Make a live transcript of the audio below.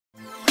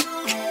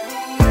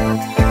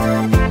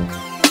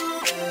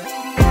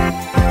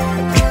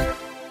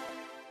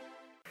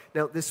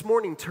Now, this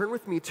morning, turn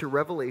with me to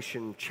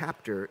Revelation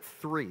chapter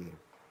 3.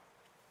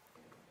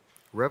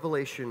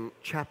 Revelation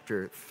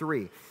chapter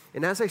 3.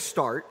 And as I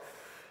start,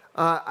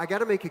 I got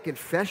to make a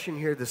confession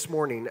here this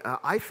morning.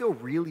 I feel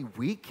really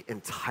weak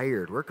and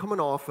tired. We're coming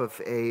off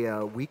of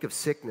a week of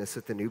sickness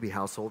at the Newby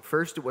household.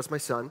 First, it was my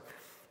son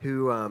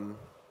who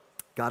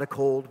got a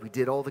cold. We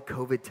did all the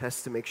COVID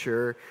tests to make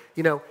sure.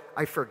 You know,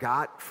 I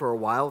forgot for a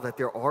while that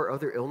there are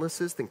other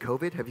illnesses than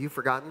COVID. Have you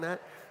forgotten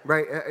that?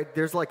 Right?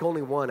 There's like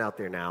only one out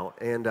there now.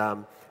 And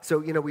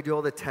so, you know, we do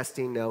all the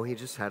testing. No, he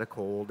just had a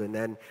cold. And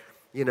then,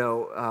 you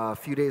know, a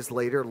few days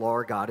later,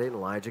 Laura got it, and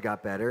Elijah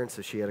got better, and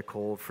so she had a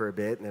cold for a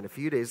bit. And then a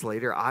few days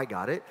later, I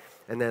got it,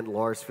 and then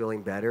Laura's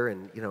feeling better,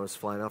 and, you know, was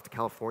flying off to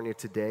California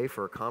today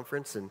for a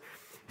conference. And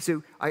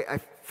so I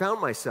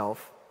found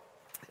myself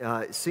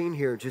sitting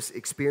here just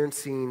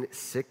experiencing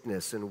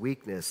sickness and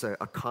weakness, a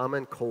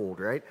common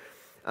cold, right?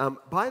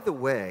 By the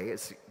way,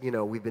 as you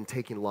know, we've been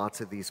taking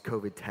lots of these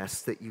COVID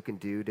tests that you can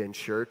do to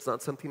ensure it's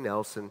not something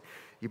else, and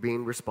you're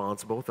being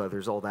responsible with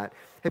others, all that.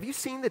 Have you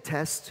seen the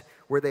test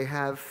where they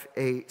have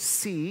a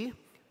C,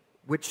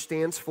 which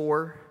stands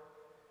for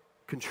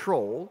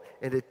control,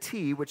 and a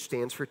T, which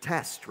stands for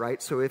test,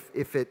 right? So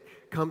if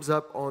it comes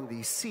up on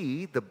the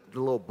C, the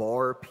little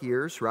bar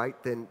appears, right,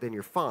 then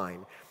you're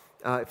fine.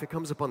 If it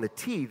comes up on the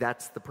T,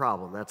 that's the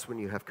problem. That's when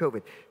you have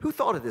COVID. Who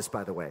thought of this,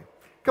 by the way?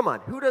 Come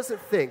on, who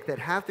doesn't think that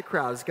half the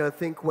crowd is going to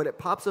think when it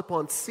pops up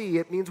on C,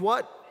 it means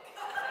what?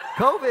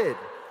 COVID.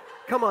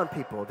 Come on,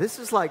 people. This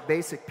is like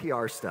basic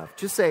PR stuff.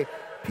 Just say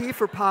P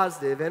for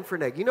positive, N for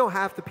negative. You know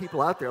half the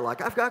people out there are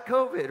like, I've got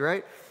COVID,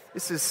 right?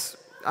 This is,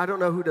 I don't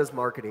know who does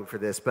marketing for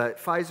this, but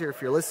Pfizer,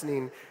 if you're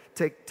listening,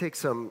 take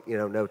some, you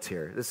know, notes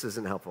here. This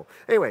isn't helpful.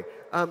 Anyway,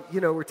 you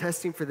know, we're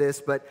testing for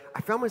this, but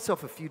I found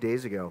myself a few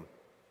days ago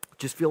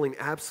just feeling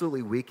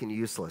absolutely weak and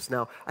useless.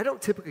 Now, I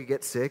don't typically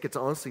get sick. It's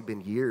honestly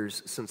been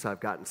years since I've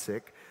gotten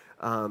sick.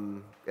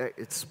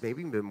 It's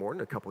maybe been more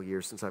than a couple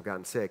years since I've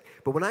gotten sick.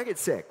 But when I get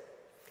sick,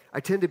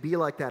 I tend to be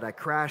like that. I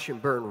crash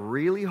and burn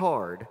really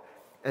hard,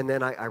 and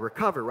then I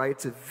recover, right?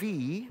 It's a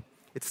V.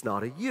 It's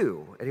not a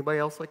U. Anybody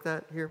else like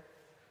that here?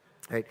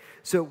 Right.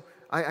 So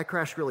I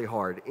crashed really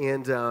hard.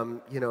 And,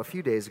 you know, a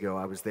few days ago,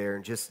 I was there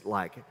and just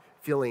like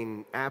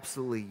feeling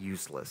absolutely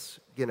useless,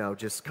 you know,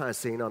 just kind of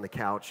sitting on the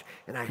couch.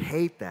 And I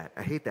hate that.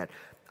 I hate that.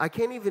 I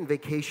can't even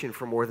vacation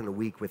for more than a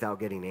week without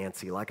getting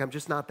antsy. Like, I'm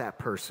just not that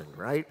person,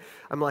 right?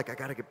 I'm like, I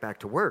got to get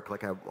back to work.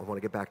 Like, I want to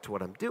get back to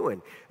what I'm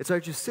doing. And so I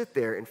just sit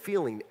there and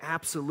feeling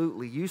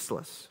absolutely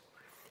useless.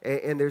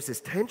 And there's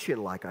this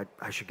tension, like,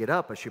 I should get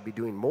up. I should be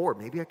doing more.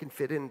 Maybe I can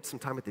fit in some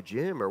time at the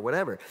gym or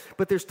whatever.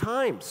 But there's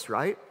times,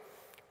 right,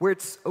 where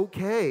it's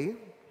okay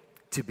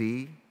to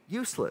be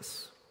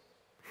useless.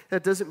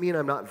 That doesn't mean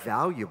I'm not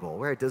valuable,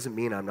 right? It doesn't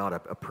mean I'm not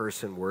a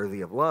person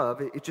worthy of love.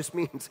 It just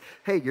means,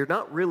 hey, you're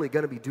not really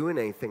going to be doing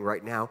anything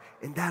right now,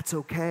 and that's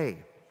okay,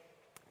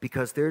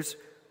 because there's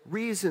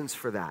reasons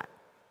for that,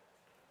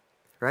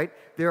 right?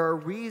 There are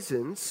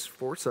reasons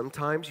for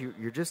sometimes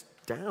you're just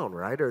down,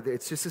 right? Or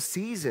it's just a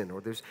season, or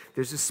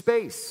there's a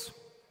space.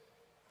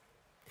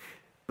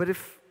 But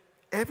if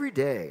every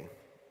day,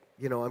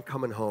 you know, I'm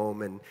coming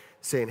home and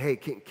saying, hey,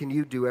 can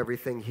you do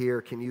everything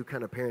here? Can you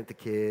kind of parent the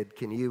kid?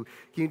 Can you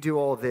do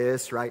all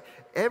this, right?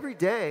 Every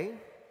day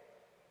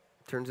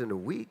turns into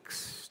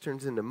weeks,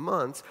 turns into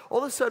months. All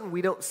of a sudden,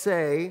 we don't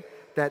say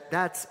that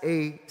that's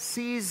a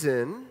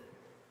season.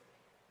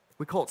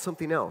 We call it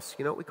something else.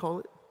 You know what we call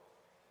it?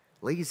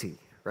 Lazy,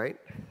 right?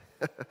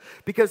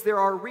 Because there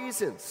are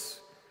reasons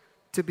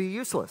to be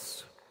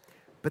useless.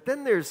 But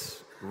then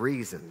there's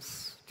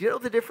reasons. Do you know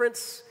the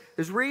difference?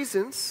 There's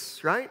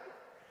reasons, right?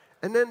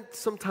 And then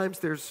sometimes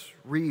there's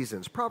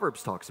reasons.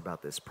 Proverbs talks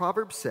about this.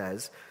 Proverbs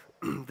says,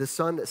 the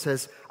son that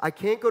says, I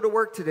can't go to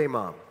work today,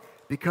 Mom,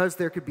 because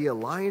there could be a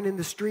lion in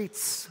the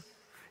streets.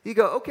 You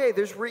go, okay,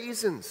 there's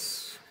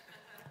reasons.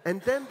 And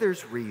then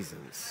there's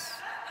reasons,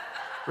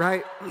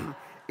 right?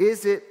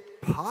 Is it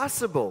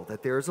possible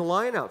that there is a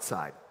lion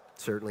outside?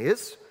 Certainly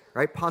is,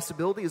 right?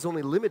 Possibility is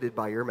only limited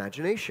by your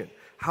imagination.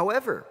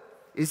 However,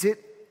 is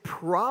it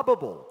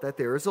probable that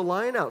there is a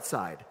lion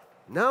outside?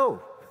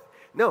 No.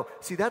 No,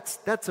 see,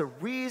 that's a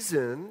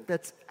reason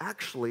that's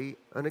actually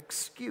an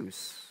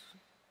excuse.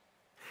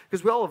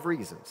 Because we all have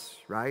reasons,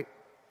 right?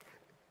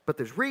 But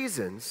there's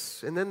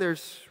reasons, and then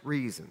there's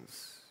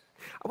reasons.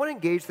 I want to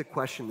engage the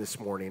question this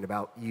morning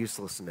about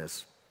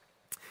uselessness.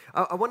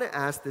 I want to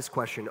ask this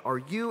question: are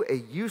you a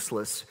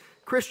useless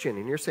Christian?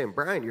 And you're saying,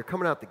 Brian, you're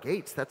coming out the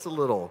gates. It's a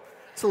little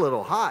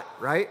hot,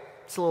 right?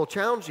 It's a little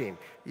challenging.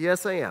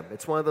 Yes, I am.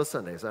 It's one of those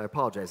Sundays. I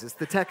apologize. It's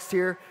the text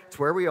here. It's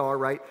where we are,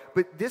 right?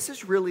 But this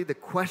is really the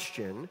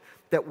question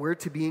that we're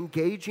to be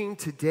engaging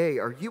today.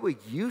 Are you a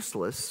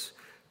useless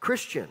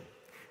Christian?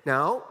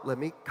 Now, let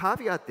me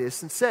caveat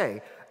this and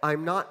say,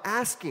 I'm not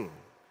asking,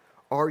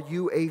 are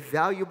you a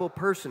valuable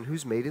person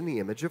who's made in the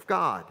image of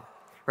God?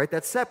 Right?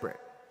 That's separate.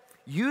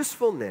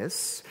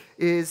 Usefulness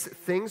is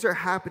things are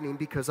happening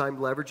because I'm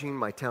leveraging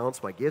my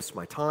talents, my gifts,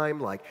 my time,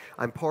 like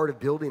I'm part of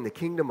building the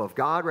kingdom of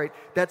God, right?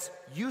 That's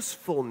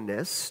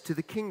usefulness to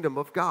the kingdom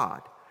of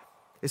God.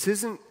 This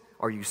isn't,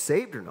 are you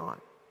saved or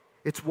not?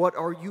 It's what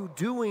are you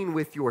doing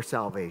with your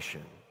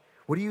salvation?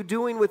 What are you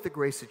doing with the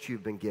grace that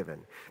you've been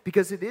given?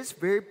 Because it is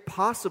very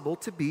possible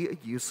to be a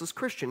useless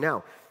Christian.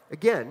 Now,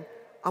 again,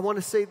 I want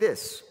to say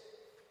this.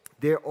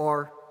 There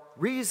are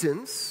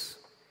reasons,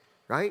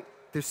 right?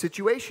 There's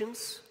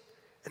situations,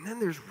 and then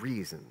there's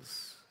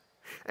reasons.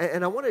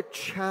 And I want to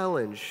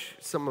challenge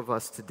some of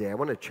us today. I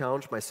want to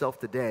challenge myself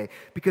today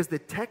because the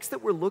text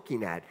that we're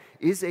looking at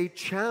is a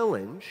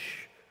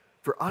challenge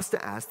for us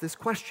to ask this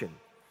question.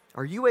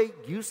 Are you a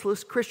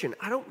useless Christian?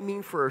 I don't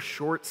mean for a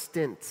short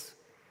stint.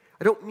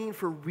 I don't mean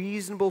for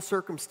reasonable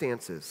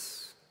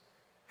circumstances.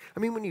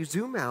 I mean when you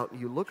zoom out and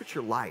you look at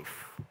your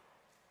life,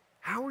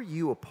 how are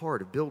you a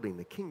part of building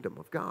the kingdom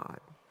of God?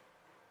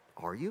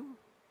 Are you?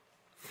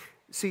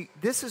 See,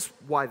 this is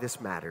why this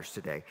matters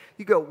today.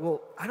 You go,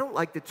 well, I don't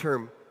like the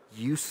term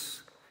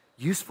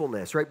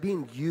usefulness, right?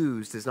 Being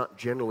used is not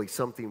generally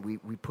something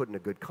we put in a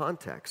good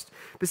context.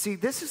 But see,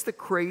 this is the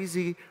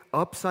crazy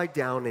upside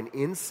down and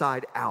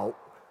inside out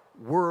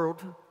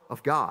world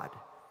of God.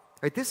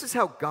 Right? This is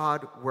how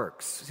God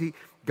works. See,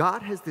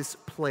 God has this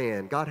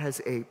plan. God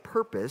has a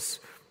purpose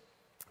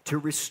to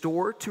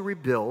restore, to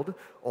rebuild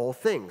all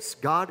things.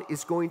 God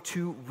is going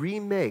to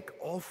remake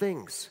all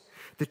things.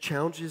 The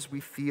challenges we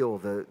feel,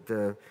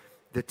 the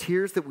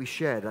tears that we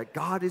shed, like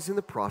God is in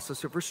the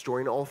process of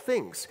restoring all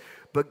things.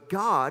 But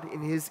God,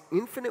 in his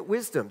infinite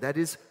wisdom that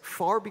is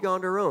far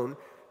beyond our own,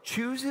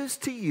 chooses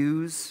to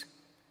use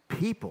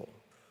people.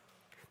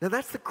 Now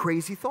that's the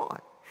crazy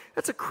thought.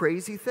 That's a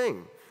crazy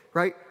thing,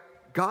 right?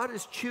 God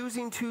is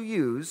choosing to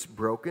use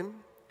broken,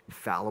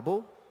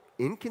 fallible,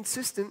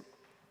 inconsistent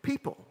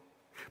people.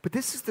 But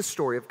this is the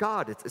story of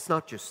God. It's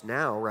not just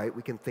now, right?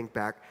 We can think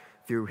back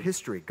through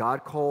history.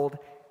 God called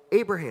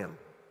Abraham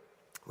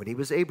when he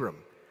was Abram,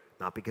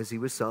 not because he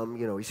was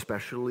some,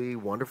 especially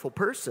wonderful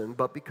person,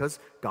 but because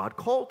God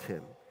called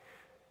him.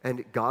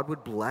 And God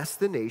would bless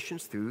the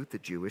nations through the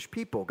Jewish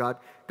people.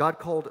 God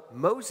called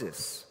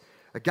Moses,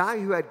 a guy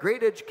who had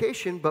great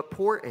education but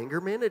poor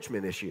anger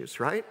management issues,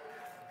 right?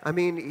 I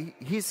mean,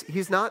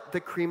 he's not the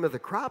cream of the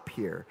crop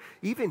here.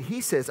 Even he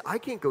says, I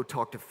can't go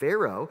talk to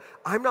Pharaoh.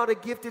 I'm not a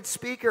gifted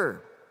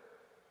speaker.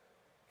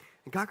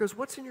 And God goes,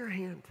 what's in your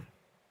hand?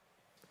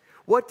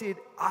 What did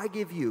I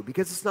give you?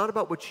 Because it's not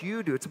about what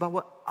you do. It's about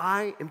what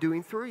I am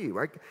doing through you,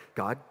 right?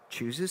 God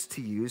chooses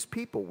to use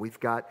people. We've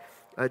got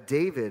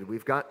David.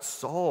 We've got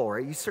Saul,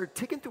 right? You start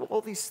ticking through all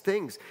these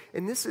things.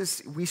 And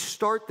we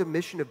start the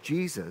mission of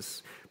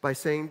Jesus by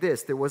saying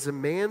this. There was a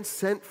man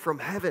sent from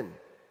heaven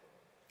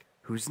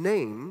whose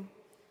name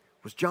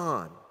was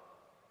John.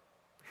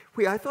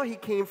 Wait, I thought he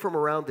came from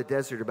around the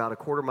desert about a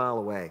quarter mile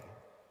away.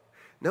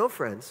 No,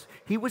 friends,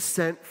 he was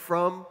sent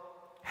from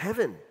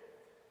heaven.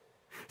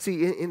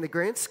 See, in the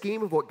grand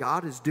scheme of what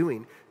God is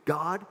doing,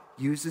 God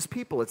uses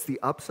people. It's the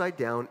upside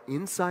down,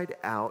 inside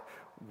out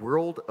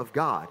world of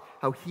God,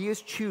 how he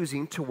is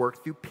choosing to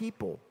work through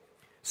people.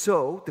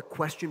 So the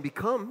question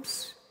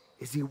becomes,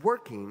 is he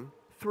working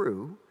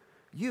through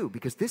you?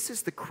 Because this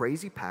is the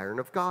crazy pattern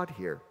of God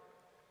here.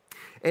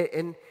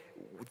 And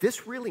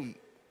this really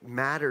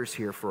matters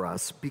here for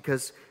us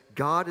because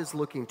God is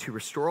looking to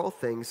restore all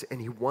things and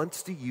he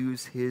wants to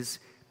use his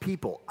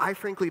people. I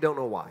frankly don't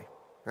know why,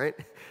 right?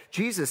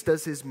 Jesus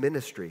does his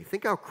ministry.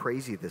 Think how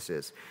crazy this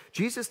is.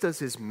 Jesus does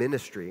his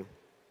ministry.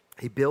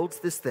 He builds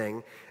this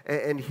thing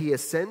and he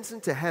ascends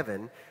into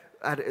heaven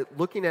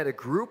looking at a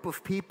group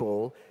of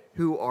people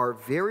who are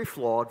very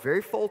flawed,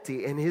 very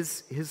faulty, and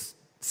his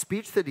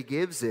speech that he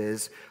gives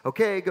is,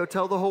 okay, go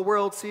tell the whole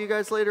world, see you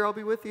guys later, I'll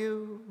be with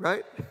you,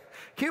 right?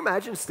 Can you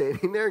imagine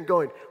standing there and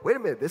going, wait a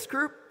minute, this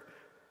group,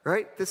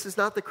 right? This is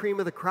not the cream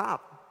of the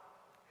crop.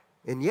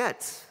 And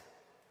yet,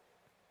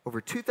 over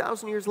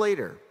 2,000 years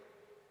later,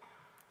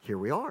 here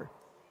we are.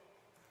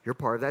 You're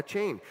part of that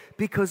chain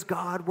because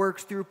God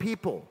works through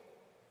people.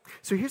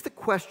 So here's the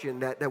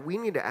question that we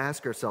need to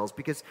ask ourselves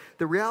because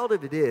the reality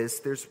of it is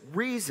there's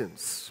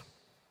reasons,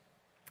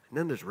 and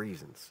then there's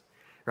reasons.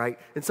 Right?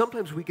 And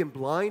sometimes we can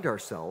blind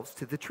ourselves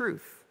to the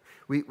truth.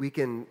 We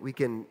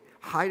can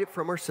hide it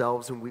from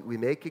ourselves and we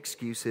make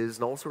excuses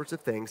and all sorts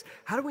of things.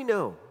 How do we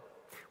know?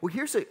 Well,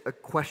 here's a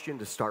question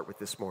to start with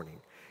this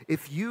morning.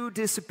 If you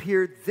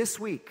disappeared this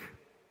week,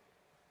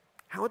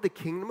 how would the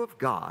kingdom of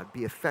God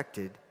be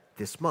affected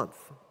this month?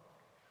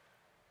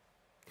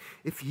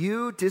 If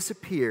you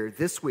disappeared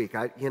this week,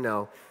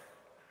 the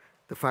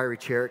fiery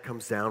chariot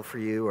comes down for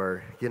you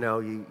or,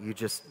 you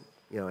just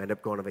end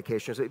up going on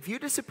vacation. So if you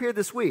disappeared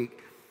this week,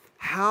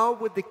 how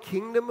would the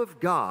kingdom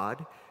of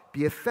God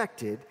be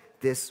affected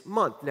this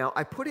month? Now,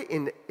 I put it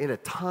in a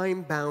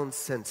time-bound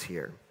sense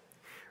here,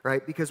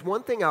 right? Because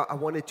one thing I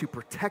wanted to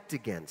protect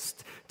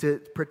against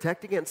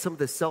some of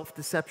the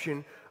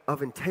self-deception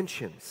of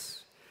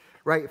intentions,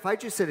 right? If I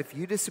just said, if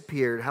you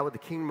disappeared, how would the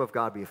kingdom of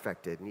God be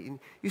affected? And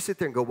you sit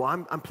there and go,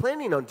 well, I'm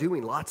planning on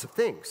doing lots of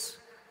things.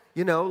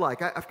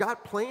 I've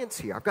got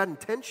plans here. I've got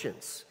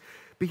intentions.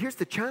 But here's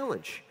the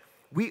challenge.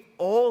 We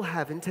all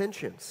have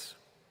intentions.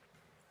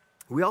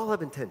 We all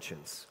have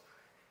intentions.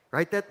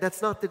 right?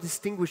 That's not the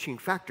distinguishing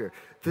factor.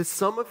 The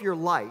sum of your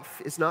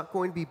life is not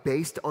going to be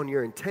based on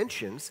your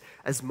intentions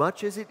as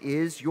much as it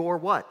is your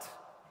what?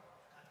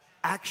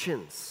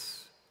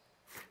 Actions.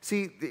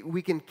 See,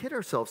 we can kid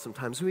ourselves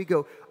sometimes. We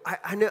go,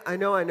 I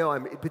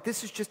know, but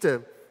this is just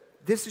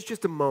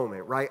a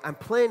moment, right? I'm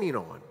planning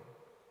on,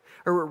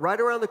 or right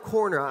around the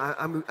corner,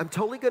 I'm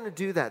totally going to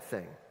do that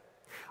thing.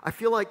 I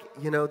feel like,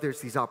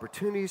 there's these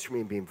opportunities for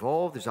me to be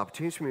involved. There's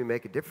opportunities for me to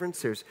make a difference.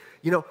 There's,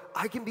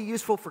 I can be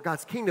useful for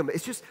God's kingdom.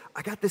 It's just,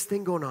 I got this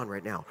thing going on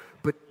right now.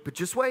 But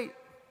just wait.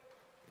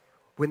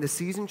 When the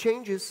season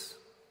changes,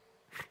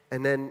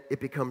 and then it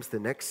becomes the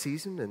next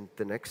season, and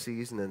the next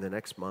season, and the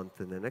next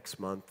month, and the next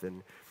month,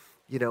 and,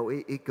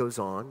 it goes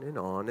on and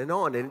on and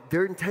on. And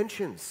they're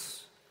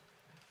intentions.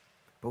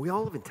 But we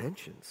all have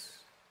intentions.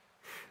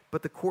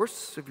 But the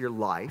course of your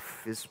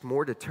life is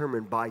more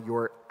determined by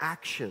your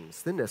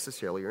actions than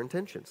necessarily your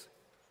intentions.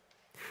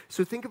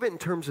 So think of it in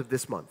terms of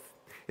this month.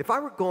 If I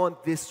were gone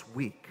this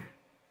week,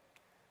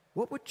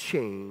 what would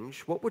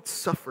change? What would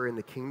suffer in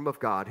the kingdom of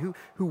God?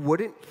 Who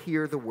wouldn't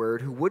hear the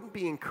word? Who wouldn't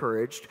be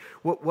encouraged?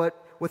 What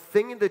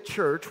thing in the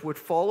church would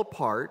fall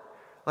apart?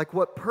 Like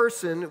what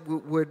person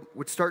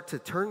would start to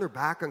turn their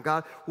back on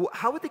God? Well,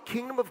 how would the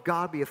kingdom of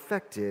God be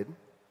affected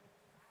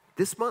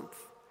this month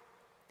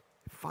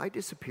if I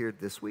disappeared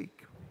this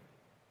week?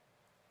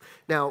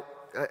 Now,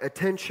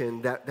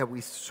 attention that we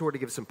sort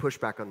of give some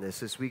pushback on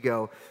this as we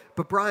go,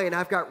 but Brian,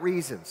 I've got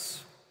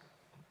reasons.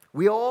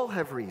 We all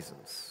have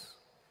reasons.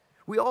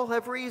 We all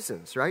have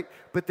reasons, right?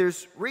 But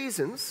there's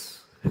reasons,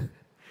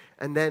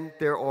 and then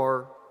there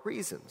are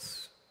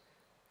reasons,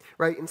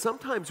 right? And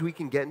sometimes we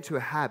can get into a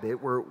habit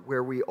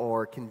where we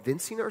are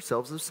convincing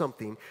ourselves of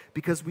something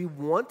because we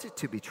want it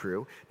to be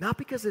true, not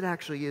because it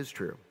actually is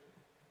true.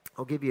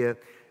 I'll give you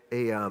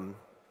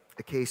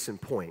a case in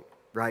point,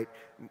 right?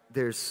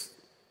 There's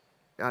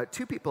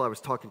two people I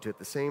was talking to at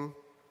the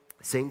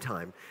same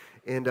time,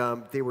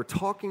 and they were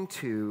talking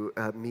to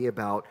me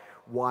about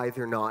why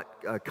they're not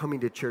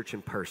coming to church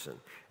in person.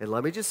 And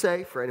let me just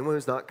say, for anyone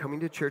who's not coming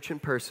to church in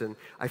person,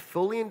 I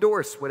fully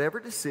endorse whatever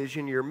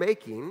decision you're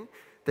making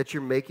that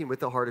you're making with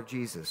the heart of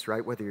Jesus,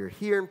 right? Whether you're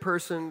here in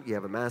person, you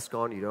have a mask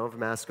on, you don't have a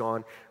mask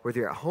on, whether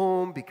you're at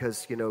home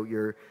because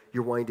you're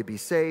wanting to be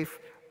safe,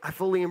 I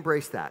fully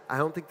embrace that. I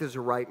don't think there's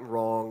a right and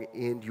wrong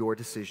in your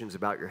decisions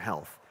about your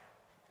health.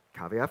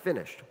 Caveat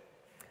finished.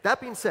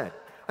 That being said,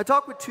 I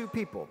talked with two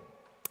people.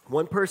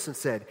 One person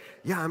said,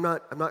 yeah, I'm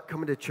not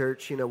coming to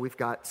church. We've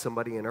got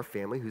somebody in our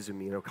family who's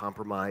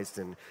immunocompromised,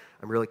 and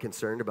I'm really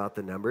concerned about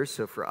the numbers.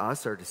 So for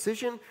us, our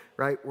decision,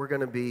 right, we're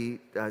going to be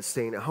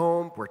staying at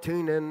home. We're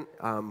tuning in.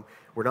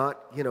 We're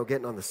not,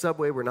 getting on the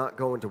subway. We're not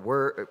going to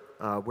work.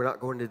 We're not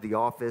going to the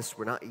office.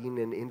 We're not eating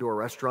in indoor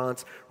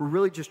restaurants. We're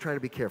really just trying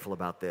to be careful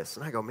about this.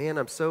 And I go, man,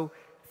 I'm so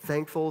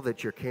thankful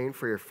that you're caring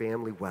for your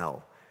family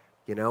well.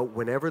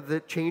 Whenever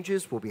that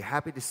changes, we'll be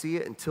happy to see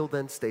it. Until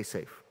then, stay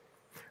safe.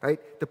 Right?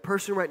 The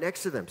person right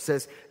next to them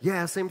says,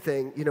 yeah, same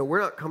thing. We're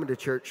not coming to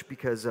church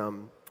because,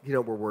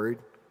 we're worried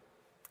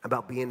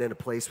about being in a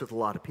place with a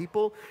lot of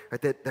people.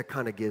 Right? That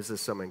kind of gives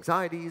us some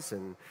anxieties.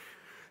 And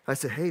I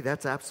said, hey,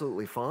 that's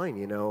absolutely fine.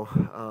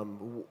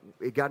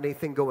 It got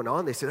anything going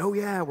on? They said, oh,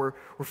 yeah, we're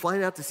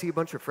flying out to see a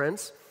bunch of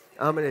friends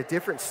in a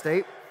different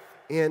state.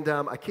 And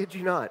I kid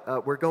you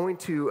not, we're going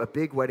to a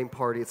big wedding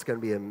party. It's going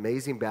to be an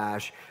amazing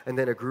bash. And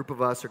then a group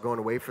of us are going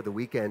away for the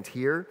weekend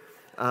here.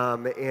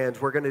 And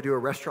we're going to do a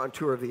restaurant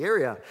tour of the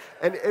area.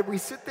 And we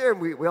sit there and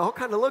we all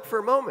kind of look for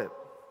a moment.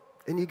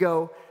 And you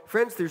go,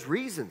 friends, there's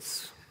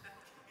reasons.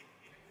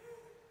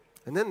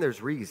 And then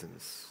there's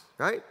reasons,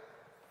 right?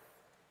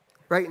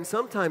 Right? And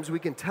sometimes we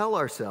can tell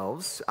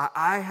ourselves,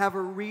 I have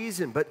a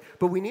reason. But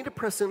we need to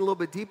press in a little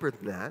bit deeper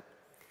than that.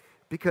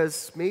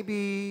 Because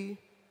maybe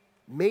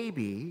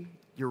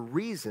your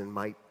reason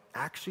might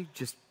actually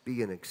just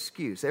be an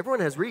excuse. Everyone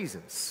has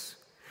reasons.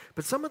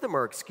 But some of them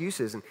are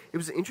excuses, and it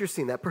was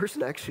interesting. That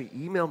person actually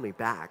emailed me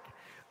back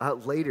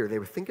later. They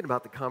were thinking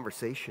about the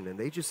conversation, and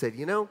they just said,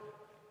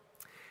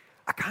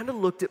 I kind of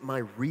looked at my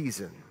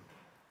reason,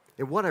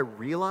 and what I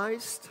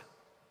realized,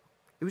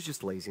 it was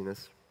just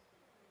laziness.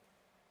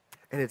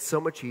 And it's so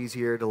much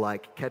easier to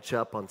catch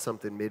up on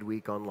something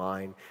midweek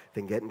online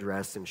than getting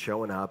dressed and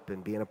showing up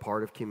and being a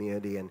part of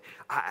community. And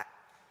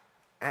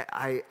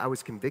I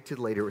was convicted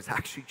later it was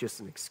actually just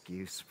an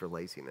excuse for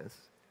laziness.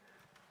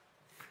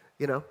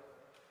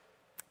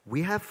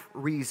 We have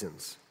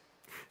reasons.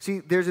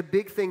 See, there's a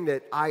big thing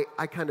that I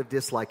kind of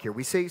dislike here.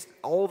 We say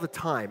all the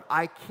time,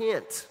 I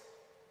can't.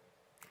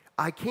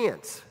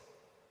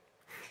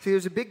 See,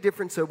 there's a big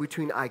difference, though,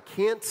 between I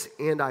can't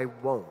and I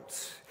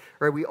won't.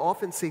 Right? We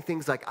often say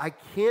things like, I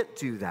can't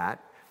do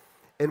that.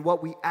 And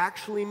what we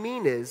actually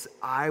mean is,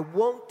 I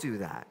won't do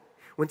that.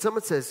 When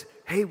someone says,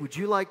 hey, would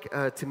you like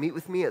to meet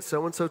with me at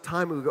so-and-so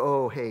time? We go,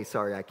 oh, hey,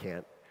 sorry, I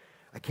can't.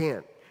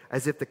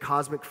 As if the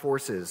cosmic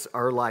forces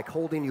are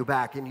holding you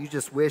back and you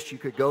just wish you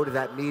could go to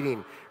that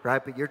meeting,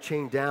 right? But you're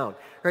chained down,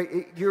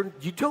 right?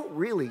 You don't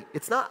really,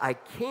 it's not I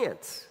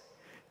can't.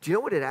 Do you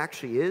know what it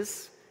actually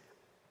is?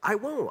 I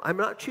won't. I'm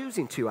not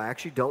choosing to. I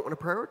actually don't want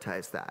to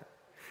prioritize that.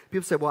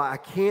 People say, well, I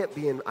can't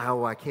be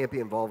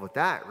involved with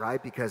that,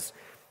 right? Because,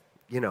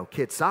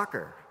 kids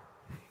soccer.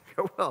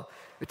 Well,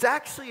 it's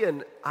actually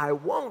I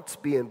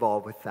won't be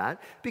involved with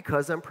that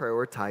because I'm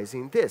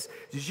prioritizing this.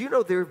 Did you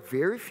know there are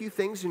very few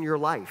things in your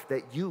life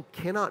that you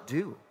cannot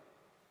do?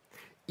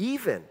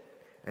 Even,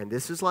 and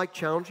this is like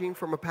challenging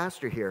from a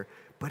pastor here,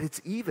 but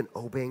it's even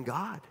obeying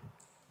God,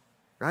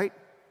 right?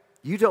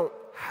 You don't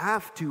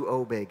have to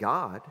obey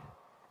God.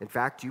 In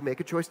fact, you make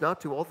a choice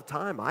not to all the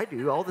time. I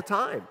do all the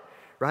time,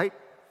 right?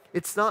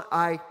 It's not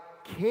I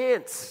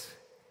can't,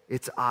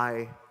 it's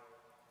I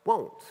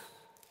won't.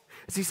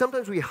 See,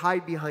 sometimes we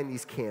hide behind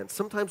these can'ts.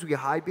 Sometimes we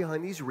hide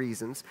behind these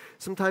reasons.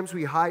 Sometimes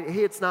we hide,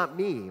 hey, it's not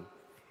me.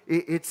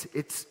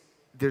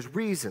 There's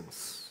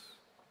reasons.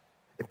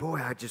 And boy,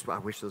 I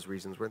wish those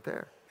reasons weren't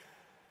there.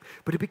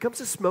 But it becomes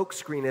a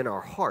smokescreen in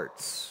our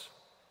hearts.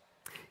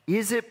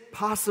 Is it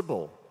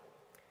possible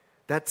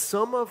that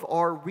some of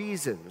our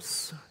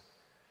reasons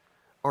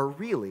are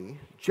really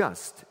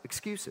just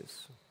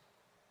excuses?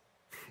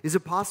 Is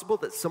it possible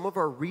that some of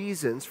our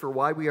reasons for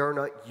why we are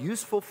not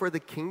useful for the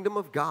kingdom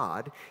of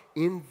God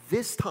in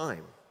this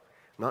time,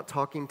 I'm not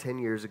talking 10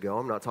 years ago,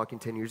 I'm not talking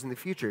 10 years in the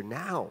future,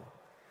 now,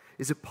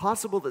 is it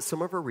possible that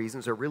some of our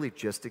reasons are really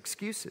just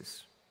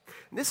excuses?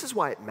 And this is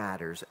why it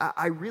matters.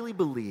 I really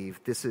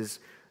believe this is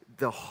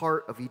the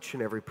heart of each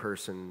and every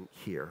person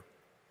here.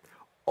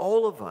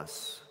 All of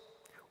us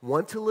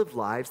want to live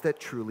lives that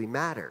truly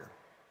matter.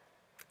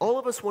 All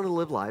of us want to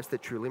live lives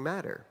that truly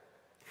matter.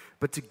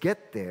 But to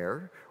get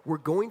there, we're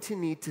going to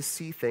need to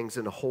see things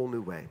in a whole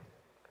new way.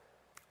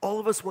 All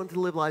of us want to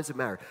live lives that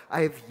matter.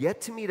 I have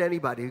yet to meet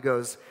anybody who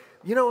goes,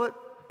 you know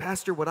what,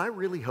 Pastor, what I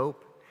really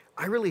hope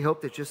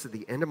that just at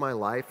the end of my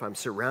life, I'm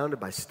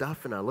surrounded by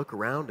stuff and I look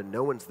around and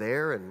no one's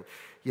there and,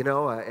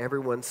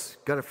 everyone's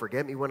going to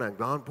forget me when I'm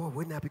gone. Boy,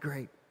 wouldn't that be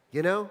great?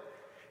 You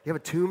have a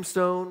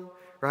tombstone,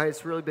 right?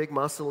 It's a really big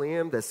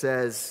mausoleum that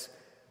says,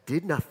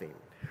 did nothing,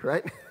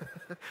 right?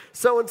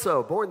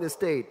 So-and-so, born this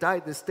date,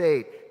 died this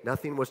date,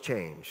 nothing was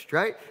changed,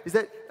 right? Is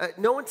that,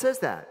 no one says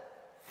that.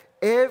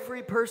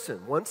 Every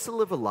person wants to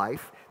live a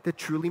life that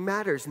truly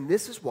matters. And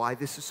this is why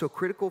this is so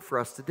critical for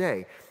us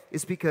today,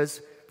 is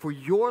because for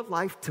your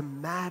life to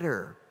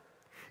matter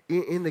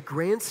in the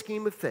grand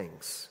scheme of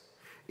things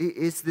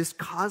is this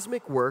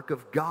cosmic work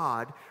of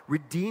God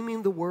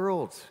redeeming the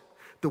world.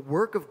 The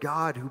work of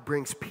God who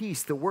brings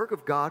peace, the work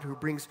of God who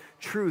brings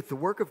truth, the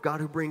work of God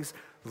who brings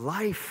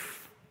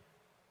life.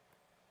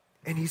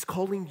 And he's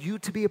calling you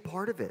to be a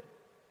part of it.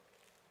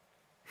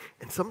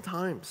 And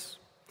sometimes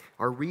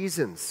our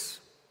reasons,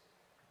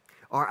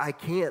 our I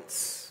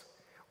can'ts,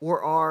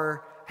 or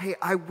our, hey,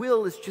 I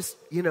will is just,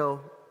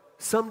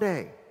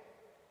 someday.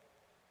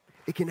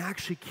 It can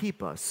actually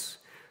keep us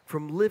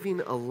from living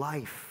a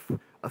life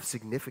of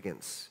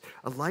significance,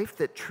 a life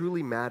that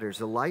truly matters,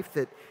 a life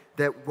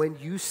that when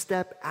you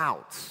step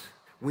out,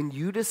 when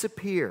you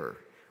disappear,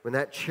 when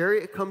that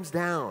chariot comes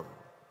down,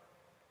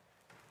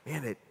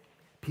 man,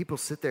 people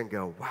sit there and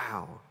go,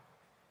 wow,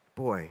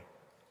 boy,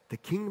 the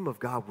kingdom of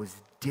God was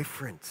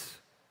different.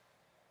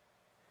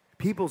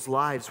 People's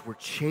lives were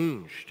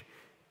changed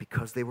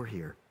because they were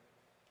here.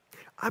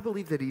 I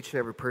believe that each and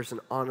every person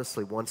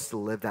honestly wants to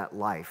live that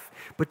life.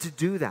 But to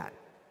do that,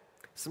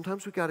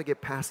 sometimes we've got to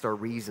get past our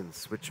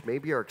reasons, which may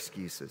be our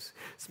excuses.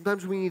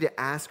 Sometimes we need to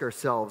ask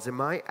ourselves, am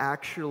I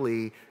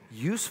actually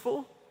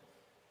useful?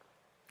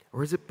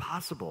 Or is it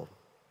possible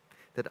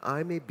that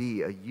I may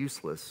be a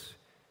useless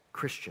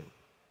Christian?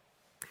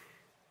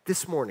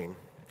 This morning,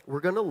 we're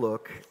going to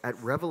look at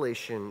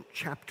Revelation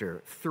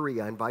chapter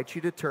 3. I invite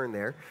you to turn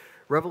there.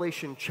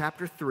 Revelation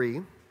chapter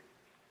 3,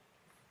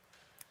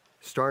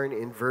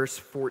 starting in verse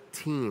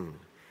 14.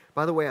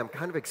 By the way, I'm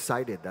kind of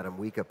excited that I'm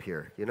weak up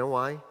here. You know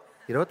why?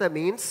 You know what that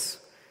means?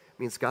 It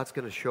means God's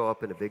going to show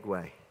up in a big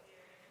way,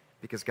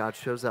 because God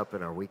shows up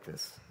in our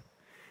weakness.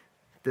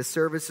 This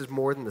service is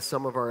more than the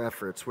sum of our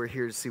efforts. We're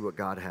here to see what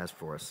God has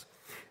for us.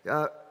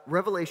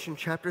 Revelation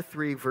chapter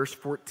 3, verse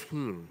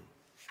 14.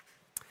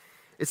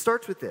 It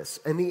starts with this.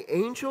 And the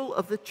angel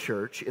of the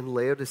church in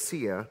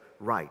Laodicea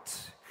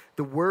writes,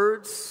 the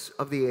words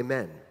of the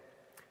Amen,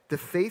 the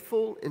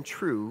faithful and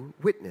true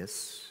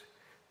witness,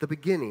 the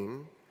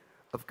beginning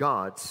of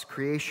God's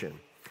creation.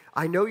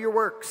 I know your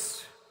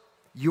works.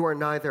 You are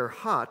neither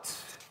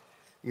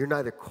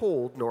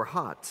cold nor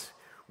hot.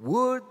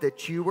 Would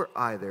that you were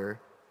either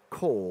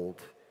cold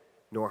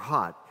nor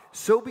hot.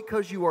 So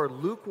because you are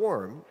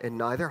lukewarm and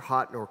neither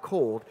hot nor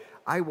cold,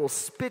 I will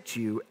spit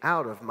you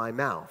out of my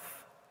mouth.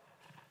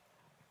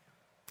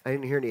 I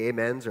didn't hear any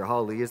amens or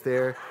hallelujahs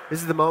there.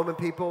 This is the moment,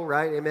 people,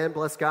 right? Amen,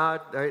 bless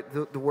God, right?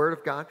 The word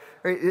of God.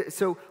 Right?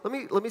 So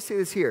let me say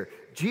this here.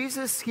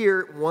 Jesus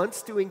here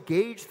wants to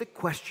engage the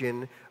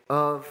question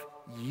of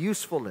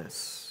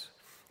usefulness.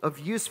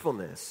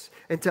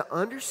 And to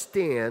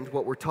understand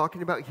what we're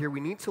talking about here, we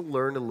need to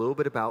learn a little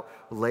bit about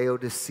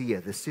Laodicea,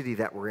 the city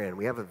that we're in.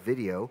 We have a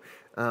video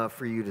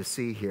for you to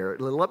see here.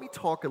 Let me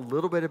talk a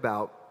little bit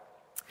about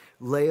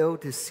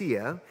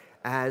Laodicea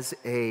as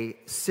a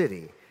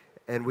city.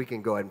 And we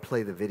can go ahead and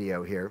play the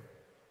video here.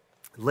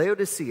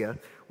 Laodicea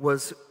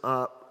was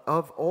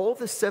of all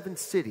the 7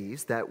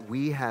 cities that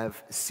we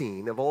have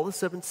seen, of all the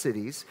 7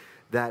 cities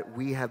that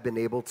we have been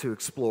able to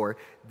explore,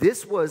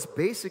 this was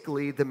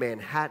basically the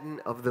Manhattan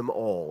of them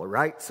all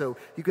right? So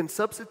you can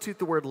substitute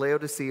the word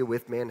Laodicea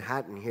with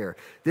Manhattan here.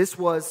 This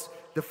was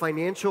the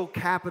financial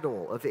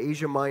capital of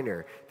Asia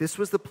Minor. This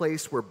was the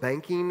place where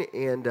banking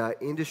and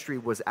industry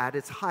was at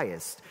its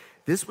highest.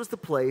 This was the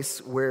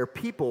place where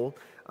people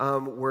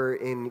were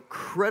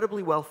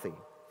incredibly wealthy.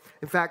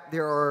 In fact,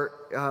 there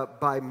are,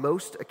 by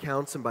most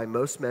accounts and by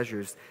most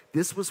measures,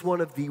 this was one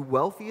of the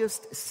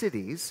wealthiest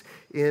cities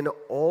in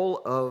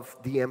all of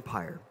the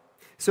empire.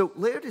 So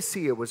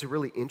Laodicea was a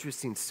really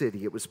interesting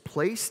city. It was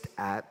placed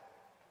at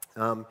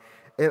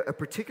a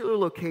particular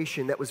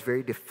location that was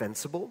very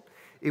defensible.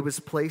 It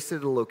was placed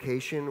at a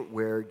location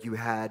where you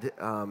had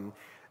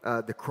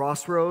the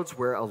crossroads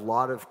where a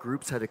lot of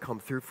groups had to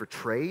come through for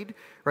trade,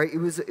 right? It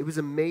was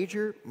a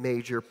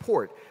major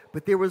port.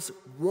 But there was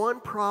one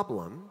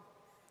problem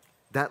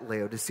that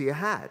Laodicea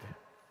had.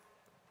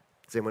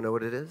 Does anyone know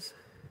what it is?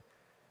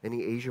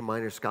 Any Asia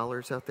Minor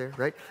scholars out there,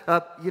 right?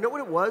 You know what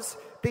it was?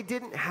 They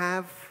didn't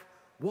have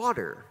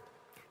water.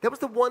 That was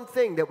the one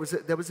thing that was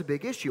a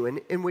big issue.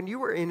 And when you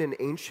were in an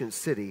ancient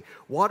city,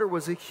 water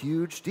was a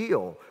huge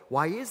deal.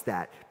 Why is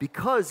that?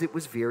 Because it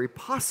was very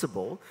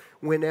possible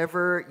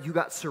whenever you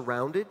got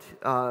surrounded,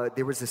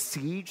 there was a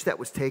siege that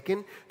was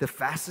taken, the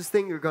fastest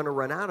thing you're going to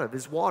run out of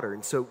is water.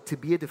 And so to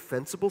be a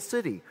defensible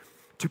city,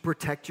 to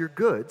protect your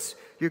goods,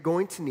 you're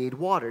going to need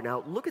water.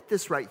 Now, look at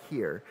this right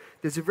here.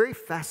 There's a very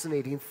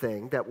fascinating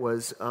thing that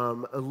was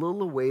a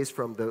little ways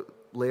from the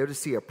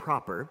Laodicea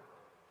proper,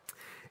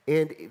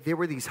 and there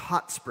were these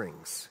hot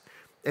springs.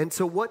 And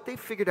so what they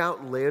figured out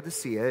in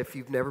Laodicea, if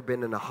you've never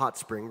been in a hot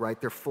spring,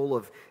 right, they're full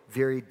of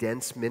very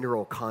dense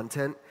mineral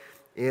content.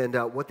 And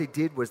what they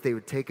did was they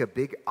would take a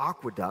big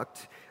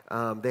aqueduct.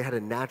 They had a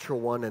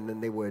natural one, and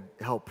then they would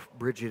help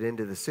bridge it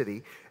into the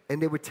city.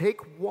 And they would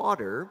take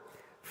water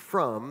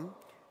from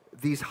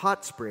these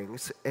hot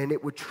springs, and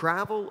it would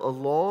travel a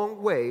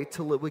long way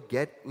till it would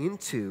get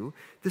into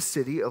the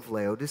city of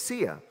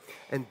Laodicea.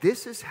 And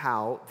this is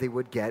how they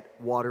would get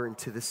water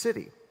into the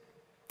city.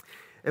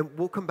 And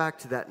we'll come back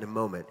to that in a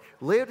moment.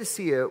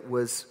 Laodicea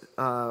was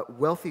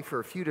wealthy for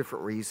a few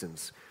different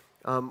reasons.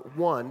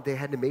 One, they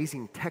had an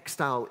amazing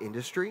textile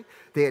industry.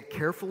 They had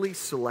carefully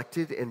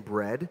selected and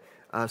bred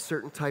a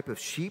certain type of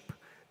sheep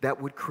that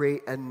would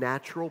create a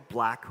natural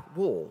black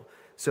wool.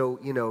 So,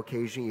 you know,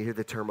 occasionally you hear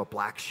the term a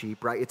black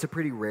sheep, right? It's a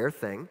pretty rare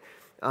thing.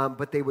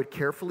 But they would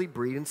carefully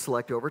breed and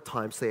select over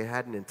time, so they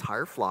had an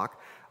entire flock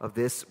of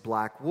this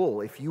black wool.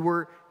 If you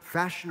were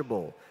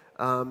fashionable,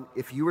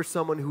 if you were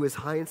someone who was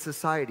high in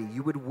society,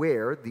 you would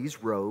wear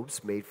these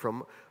robes made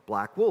from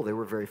black wool. They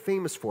were very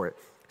famous for it.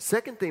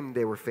 Second thing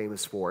they were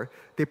famous for,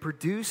 they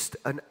produced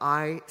an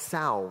eye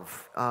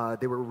salve.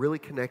 They were really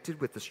connected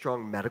with the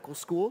strong medical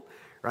school,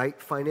 right?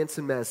 Finance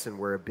and medicine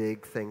were a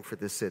big thing for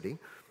this city.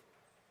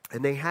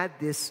 And they had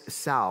this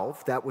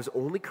salve that was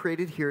only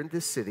created here in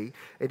this city,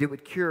 and it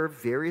would cure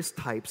various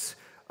types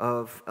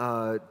of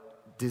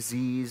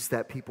disease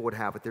that people would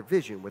have with their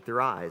vision, with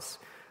their eyes.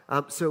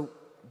 So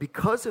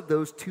because of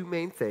those two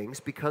main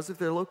things, because of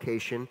their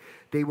location,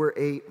 they were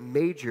a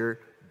major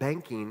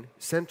banking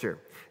center.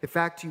 In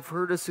fact, you've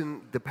heard us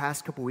in the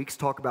past couple weeks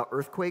talk about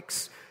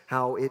earthquakes,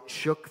 how it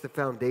shook the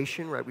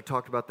foundation, right? We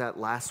talked about that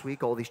last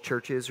week. All these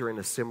churches are in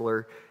a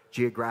similar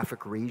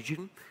geographic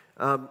region.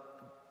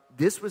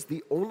 This was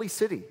the only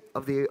city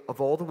of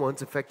all the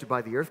ones affected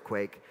by the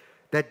earthquake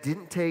that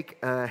didn't take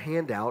a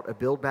handout, a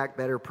Build Back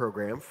Better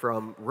program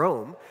from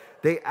Rome.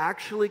 They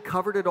actually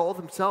covered it all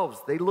themselves.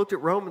 They looked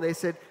at Rome and they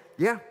said,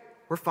 yeah,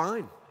 we're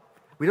fine.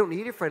 We don't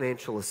need your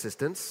financial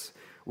assistance.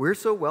 We're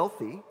so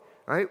wealthy,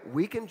 right?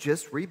 We can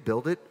just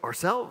rebuild it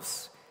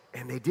ourselves.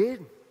 And they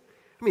did.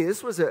 I mean,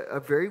 this was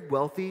a very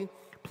wealthy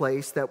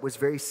place that was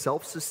very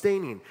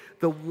self-sustaining.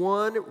 The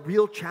one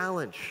real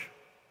challenge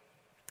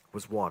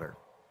was water.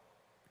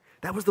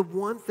 That was the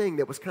one thing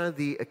that was kind of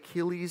the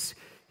Achilles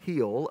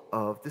heel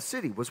of the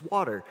city, was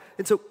water.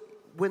 And so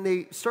when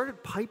they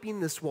started piping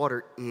this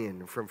water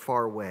in from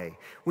far away,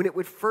 when it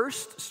would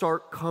first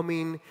start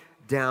coming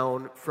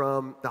down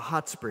from the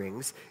hot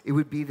springs, it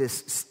would be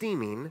this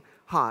steaming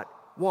hot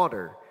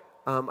water.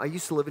 I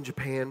used to live in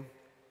Japan,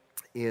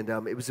 and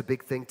it was a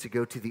big thing to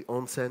go to the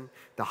onsen,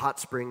 the hot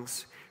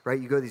springs, right?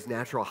 You go to these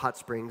natural hot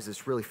springs.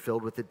 It's really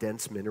filled with a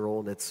dense mineral,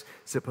 and it's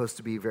supposed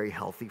to be very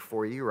healthy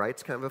for you, right?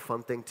 It's kind of a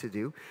fun thing to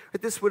do.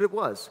 But this is what it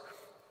was.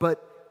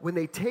 But when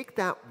they take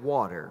that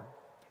water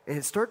and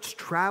it starts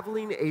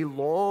traveling a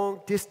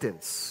long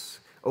distance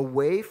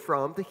away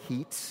from the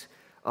heat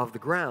of the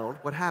ground,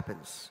 what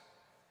happens?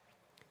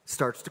 It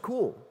starts to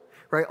cool,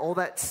 right? All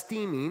that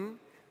steaming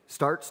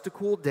starts to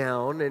cool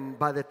down, and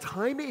by the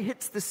time it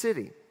hits the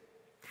city,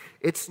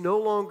 it's no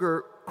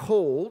longer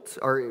cold,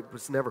 or it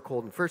was never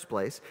cold in the first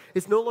place.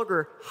 It's no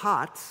longer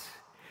hot.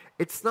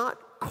 It's not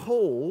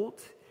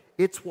cold.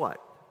 It's what?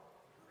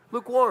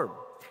 Lukewarm.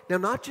 Now,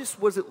 not just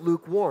was it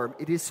lukewarm,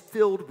 it is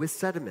filled with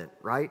sediment,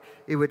 right?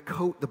 It would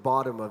coat the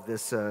bottom of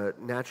this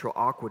natural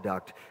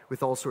aqueduct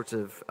with all sorts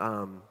of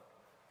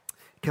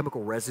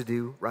chemical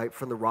residue, right,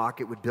 from the rock.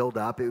 It would build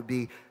up. It would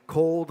be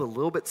cold, a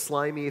little bit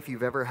slimy if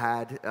you've ever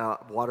had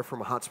water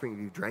from a hot spring, if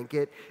you drank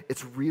it.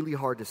 It's really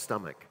hard to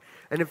stomach.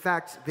 And in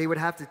fact, they would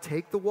have to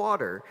take the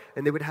water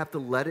and they would have to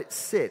let it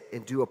sit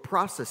and do a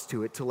process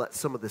to it to let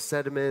some of the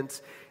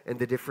sediments and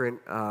the different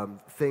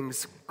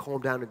things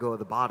calm down and go at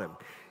the bottom.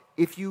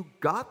 If you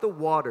got the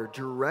water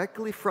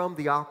directly from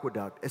the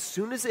aqueduct, as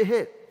soon as it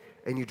hit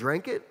and you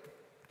drank it,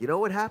 you know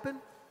what happened?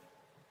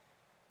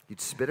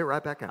 You'd spit it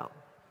right back out.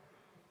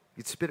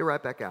 You'd spit it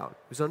right back out.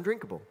 It was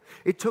undrinkable.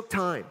 It took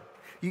time.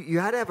 You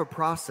had to have a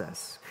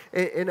process.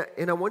 And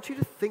I want you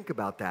to think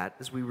about that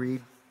as we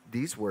read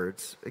these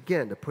words,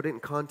 again, to put it in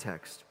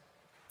context.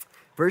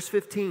 Verse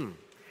 15,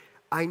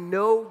 I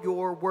know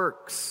your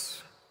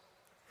works.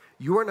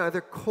 You are neither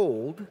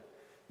cold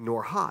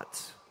nor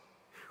hot.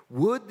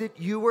 Would that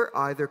you were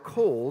either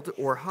cold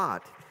or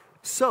hot.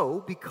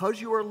 So,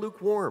 because you are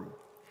lukewarm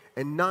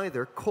and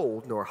neither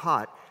cold nor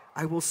hot,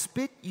 I will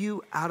spit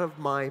you out of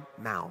my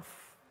mouth.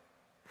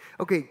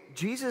 Okay,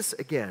 Jesus,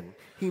 again,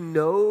 he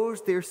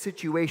knows their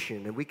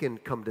situation, and we can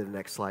come to the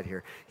next slide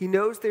here. He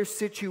knows their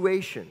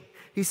situation.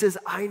 He says,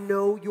 I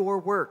know your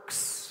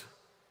works.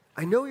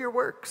 I know your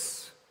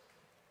works.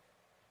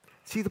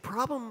 See, the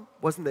problem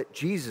wasn't that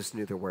Jesus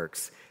knew their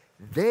works.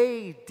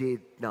 They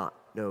did not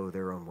know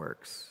their own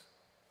works,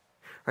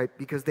 right?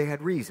 Because they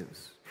had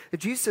reasons.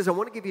 And Jesus says, I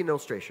want to give you an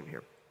illustration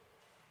here.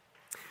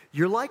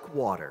 You're like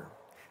water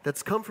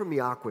that's come from the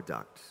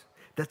aqueduct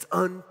that's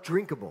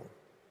undrinkable.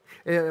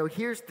 And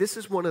this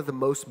is one of the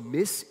most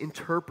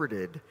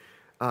misinterpreted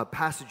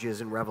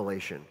passages in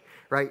Revelation,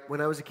 right?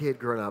 When I was a kid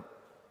growing up,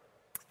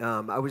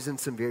 I was in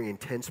some very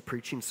intense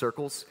preaching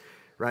circles,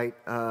 right?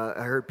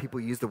 I heard people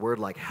use the word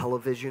like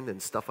hell-o-vision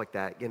and stuff like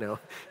that, you know.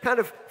 Kind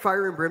of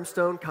fire and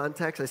brimstone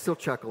context. I still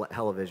chuckle at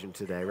hell-o-vision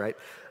today, right?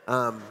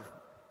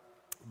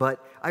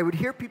 But I would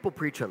hear people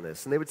preach on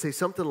this, and they would say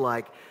something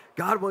like,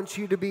 God wants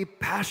you to be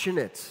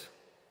passionate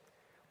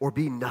or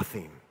be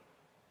nothing.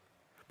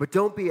 But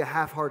don't be a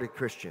half-hearted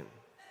Christian.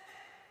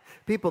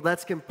 People,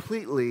 that's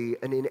completely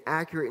an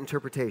inaccurate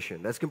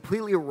interpretation. That's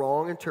completely a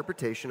wrong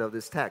interpretation of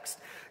this text.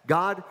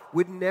 God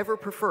would never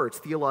prefer, it's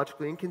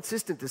theologically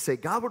inconsistent to say,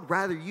 God would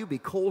rather you be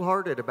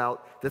cold-hearted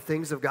about the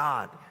things of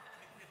God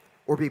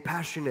or be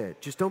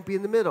passionate. Just don't be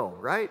in the middle,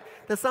 right?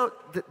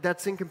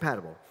 That's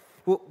incompatible.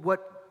 Well,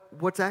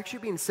 what's actually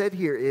being said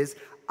here is,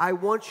 I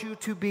want you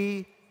to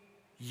be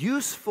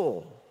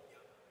useful.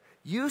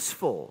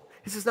 Useful.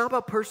 This is not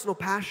about personal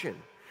passion.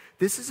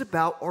 This is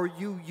about, are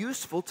you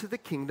useful to the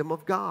kingdom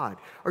of God?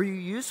 Are you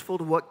useful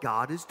to what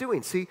God is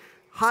doing? See,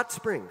 hot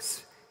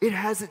springs, it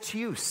has its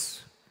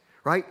use,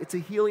 right? It's a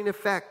healing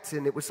effect,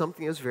 and it was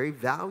something that was very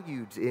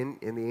valued in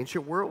the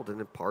ancient world and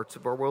in parts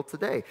of our world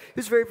today. It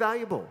was very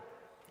valuable.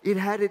 It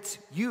had its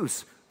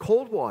use.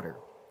 Cold water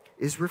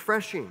is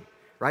refreshing,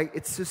 right?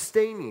 It's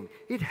sustaining.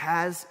 It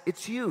has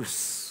its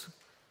use.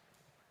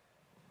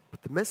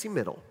 But the messy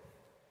middle,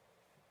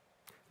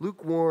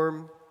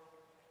 lukewarm,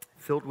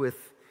 filled with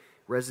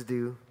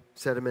residue,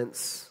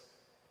 sediments.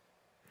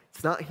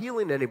 It's not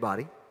healing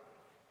anybody.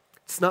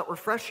 It's not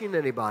refreshing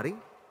anybody.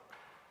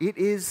 It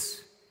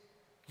is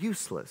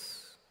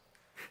useless.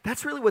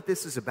 That's really what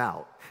this is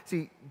about.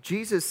 See,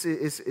 Jesus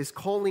is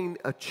calling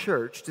a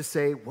church to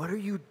say, what are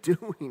you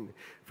doing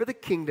for the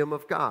kingdom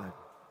of God?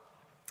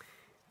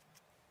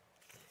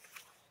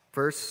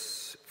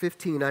 Verse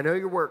 15, I know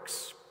your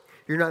works.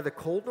 You're neither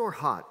cold nor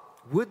hot.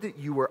 Would that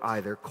you were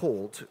either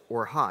cold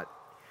or hot.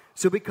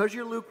 So because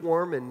you're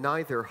lukewarm and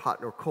neither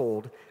hot nor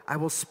cold, I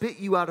will spit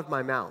you out of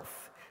my mouth.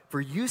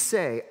 For you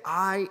say,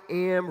 I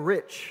am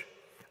rich,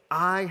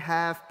 I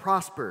have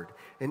prospered,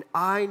 and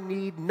I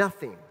need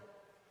nothing.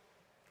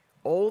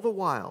 All the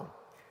while,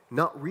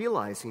 not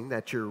realizing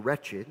that you're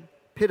wretched,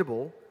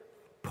 pitiable,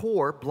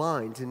 poor,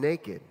 blind, and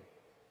naked.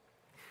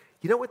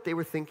 You know what they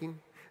were thinking?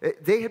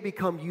 They had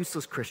become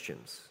useless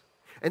Christians,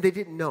 and they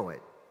didn't know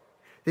it.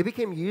 They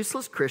became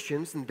useless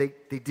Christians, and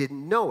they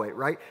didn't know it,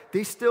 right?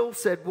 They still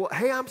said, well,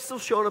 hey, I'm still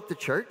showing up to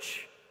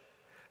church.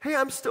 Hey,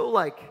 I'm still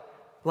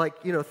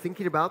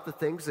thinking about the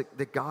things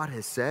that God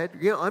has said.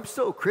 I'm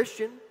still a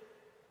Christian.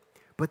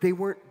 But they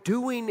weren't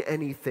doing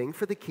anything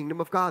for the kingdom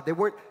of God. They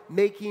weren't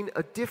making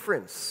a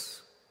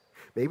difference.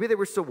 Maybe they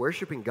were still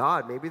worshiping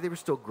God. Maybe they were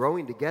still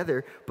growing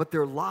together, but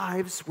their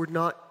lives were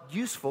not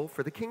useful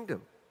for the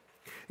kingdom.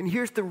 And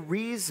here's the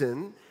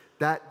reason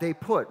that they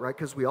put, right?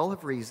 Because we all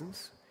have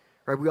reasons.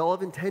 Right, we all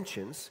have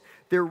intentions.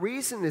 Their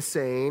reason is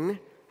saying,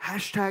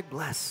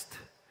 #blessed.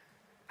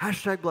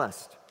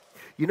 #blessed.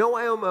 You know,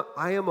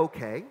 I am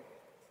okay.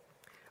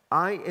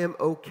 I am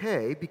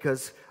okay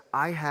because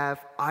I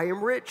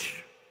am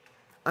rich.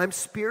 I'm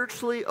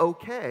spiritually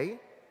okay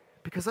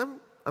because I'm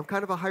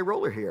kind of a high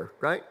roller here,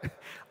 right?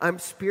 I'm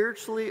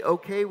spiritually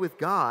okay with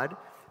God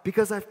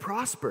because I've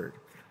prospered.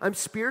 I'm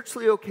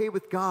spiritually okay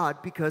with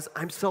God because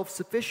I'm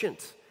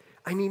self-sufficient.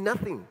 I need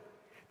nothing.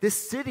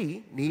 This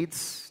city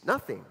needs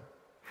nothing.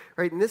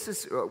 Right, and this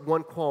is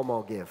one qualm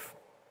I'll give.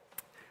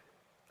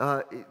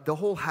 The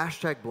whole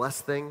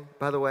 #blessed thing,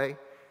 by the way,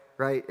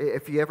 right?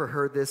 If you ever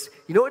heard this,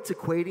 you know it's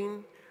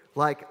equating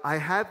Like, I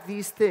have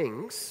these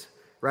things,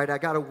 right? I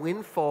got a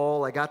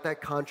windfall, I got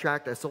that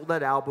contract, I sold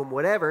that album,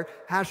 whatever,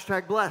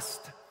 hashtag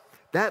blessed.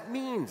 That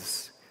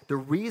means the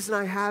reason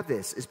I have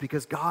this is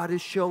because God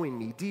is showing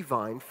me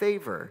divine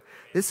favor.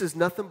 This is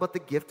nothing but the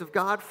gift of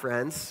God,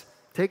 friends.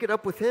 Take it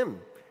up with him,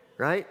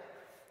 right?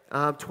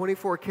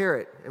 24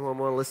 karat. Anyone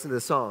want to listen to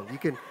the song? You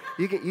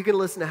can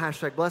listen to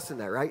hashtag blessed in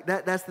that, right?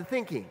 That's the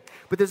thinking.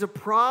 But there's a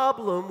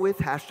problem with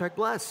hashtag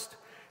blessed.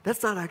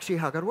 That's not actually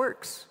how God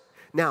works.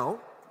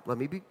 Now, let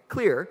me be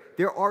clear.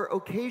 There are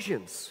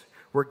occasions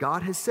where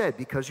God has said,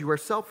 because you are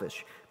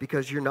selfish,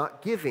 because you're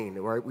not giving,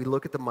 right? We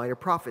look at the minor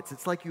prophets.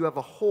 It's like you have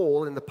a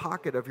hole in the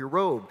pocket of your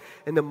robe,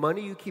 and the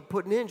money you keep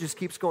putting in just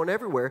keeps going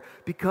everywhere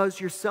because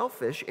you're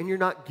selfish and you're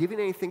not giving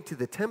anything to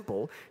the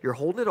temple. You're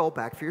holding it all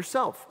back for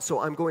yourself. So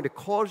I'm going to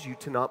cause you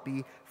to not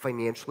be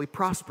financially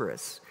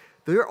prosperous.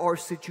 There are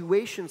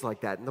situations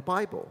like that in the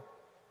Bible.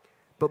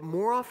 But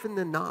more often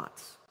than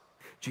not,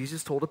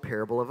 Jesus told a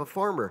parable of a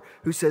farmer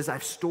who says,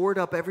 I've stored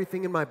up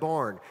everything in my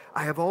barn.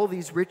 I have all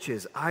these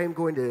riches. I am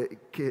going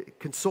to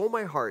console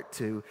my heart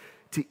to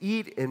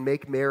eat and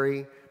make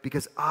merry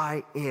because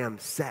I am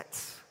set.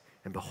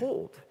 And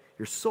behold,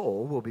 your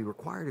soul will be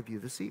required of you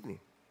this evening.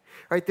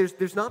 All right,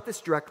 there's not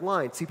this direct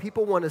line. See,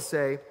 people want to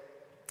say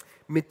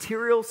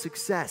material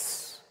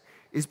success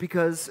is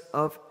because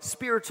of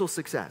spiritual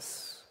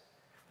success.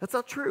 That's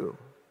not true.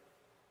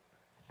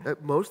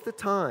 Most of the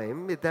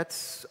time,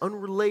 that's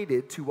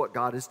unrelated to what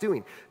God is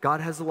doing. God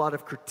has a lot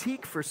of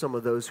critique for some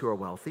of those who are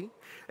wealthy,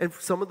 and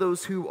some of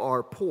those who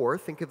are poor,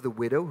 think of the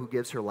widow who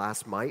gives her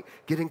last mite,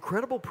 get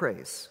incredible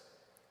praise.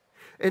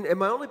 And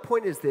my only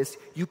point is this: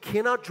 you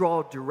cannot draw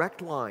a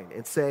direct line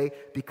and say,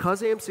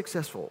 because I am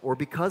successful or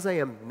because I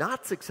am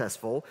not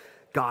successful,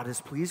 God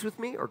is pleased with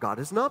me or God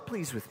is not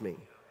pleased with me.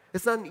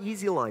 It's not an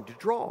easy line to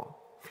draw.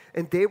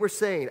 And they were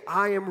saying,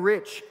 I am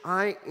rich,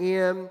 I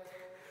am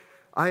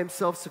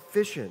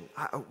self-sufficient.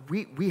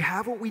 We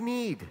have what we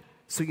need.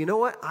 So you know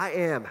what? I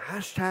am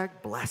hashtag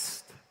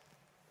blessed.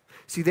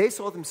 See, they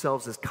saw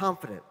themselves as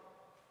confident,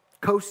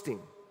 coasting,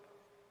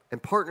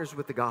 and partners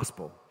with the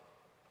gospel.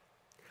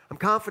 I'm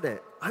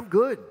confident. I'm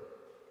good.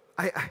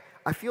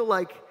 I feel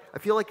like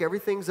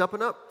everything's up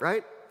and up,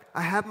 right?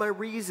 I have my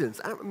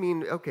reasons. I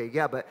mean, okay,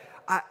 yeah, but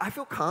I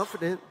feel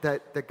confident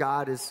that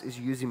God is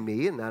using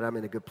me and that I'm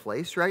in a good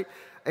place, right?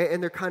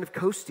 And they're kind of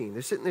coasting.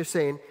 They're sitting there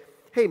saying,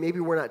 hey, maybe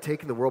we're not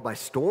taking the world by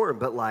storm,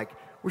 but like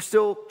we're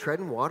still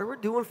treading water. We're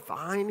doing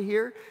fine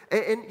here.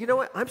 And you know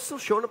what? I'm still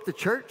showing up to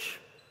church.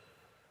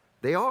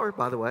 They are,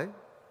 by the way,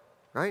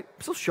 right?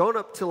 I'm still showing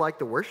up to like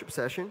the worship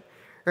session.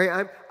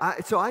 Right?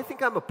 So I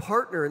think I'm a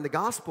partner in the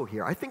gospel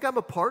here. I think I'm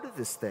a part of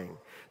this thing,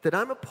 that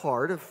I'm a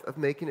part of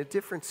making a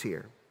difference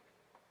here.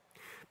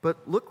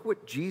 But look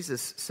what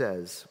Jesus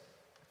says.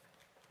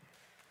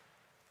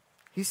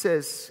 He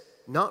says,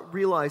 not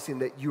realizing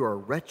that you are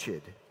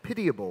wretched,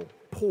 pitiable,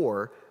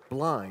 poor,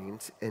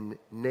 blind, and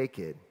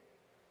naked.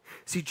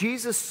 See,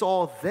 Jesus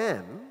saw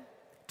them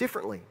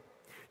differently.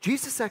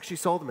 Jesus actually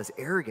saw them as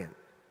arrogant.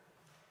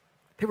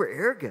 They were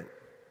arrogant.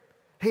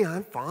 Hey,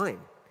 I'm fine.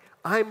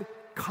 I'm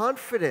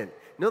confident.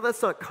 No,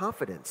 that's not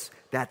confidence.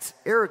 That's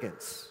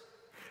arrogance.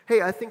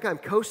 Hey, I think I'm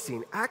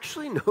coasting.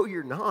 Actually, no,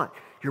 you're not.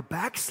 You're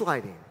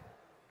backsliding.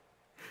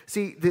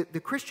 See, the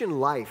Christian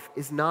life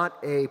is not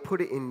a put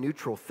it in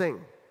neutral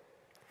thing.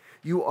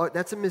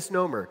 That's a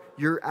misnomer.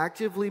 You're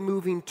actively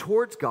moving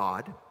towards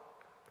God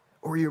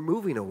or you're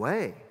moving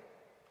away.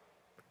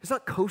 It's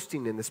not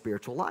coasting in the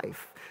spiritual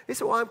life. They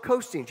say, well, I'm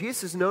coasting. Jesus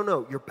says,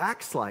 no, you're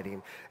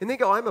backsliding. And they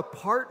go, I'm a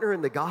partner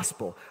in the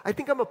gospel. I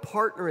think I'm a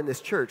partner in this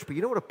church. But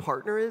you know what a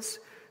partner is?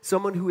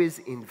 Someone who is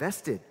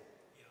invested,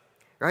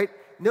 right?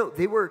 No,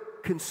 they were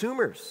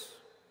consumers.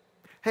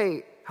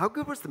 Hey, how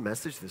good was the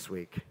message this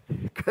week?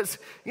 Because,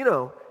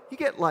 you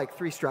get like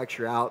 3 strikes,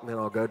 you're out, and then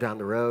I'll go down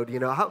the road.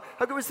 How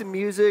good was the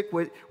music?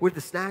 Were the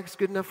snacks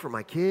good enough for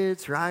my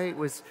kids, right?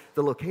 Was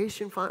the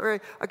location fine,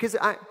 right? Because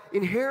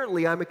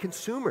inherently, I'm a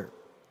consumer.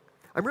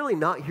 I'm really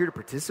not here to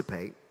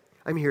participate.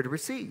 I'm here to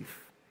receive.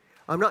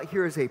 I'm not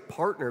here as a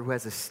partner who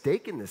has a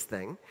stake in this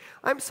thing.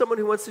 I'm someone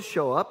who wants to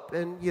show up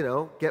and,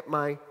 get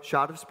my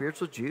shot of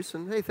spiritual juice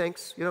and, hey,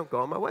 thanks, go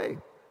on my way.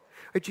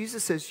 Right,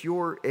 Jesus says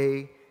you're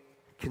a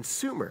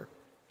consumer.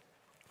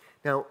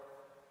 Now,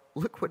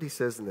 look what he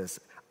says in this.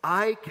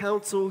 I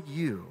counsel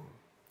you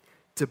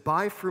to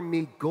buy from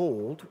me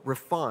gold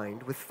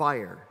refined with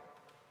fire.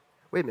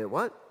 Wait a minute,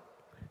 what?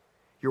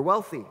 You're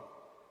wealthy.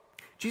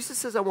 Jesus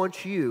says,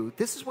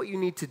 this is what you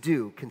need to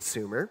do,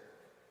 consumer.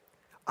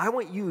 I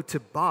want you to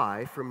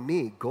buy from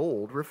me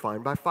gold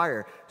refined by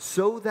fire,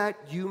 so that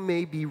you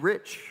may be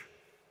rich,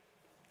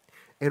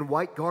 and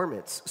white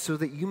garments, so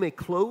that you may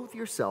clothe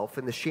yourself,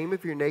 and the shame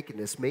of your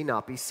nakedness may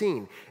not be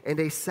seen,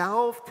 and a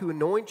salve to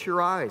anoint your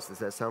eyes. Does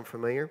that sound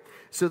familiar?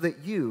 So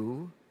that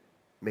you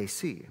may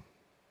see.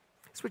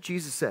 That's what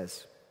Jesus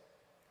says.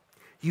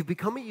 You've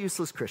become a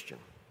useless Christian.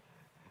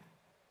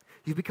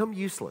 You've become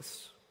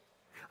useless.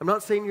 I'm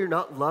not saying you're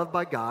not loved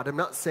by God. I'm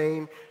not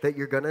saying that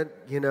you're going to,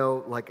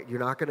 you're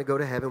not going to go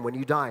to heaven when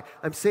you die.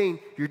 I'm saying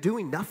you're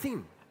doing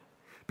nothing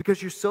Because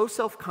you're so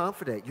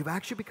self-confident, you've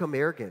actually become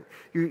arrogant.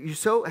 You're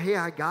so, hey,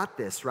 I got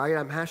this, right?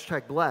 I'm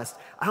 #blessed.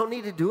 I don't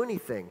need to do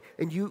anything.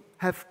 And you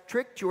have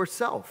tricked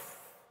yourself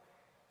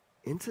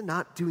into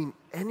not doing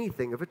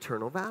anything of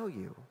eternal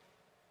value.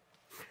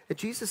 And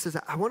Jesus says,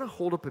 I want to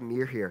hold up a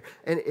mirror here.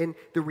 And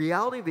the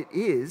reality of it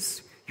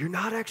is, you're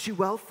not actually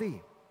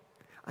wealthy.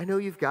 I know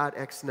you've got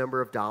X number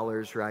of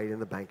dollars, right, in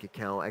the bank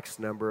account, X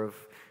number of,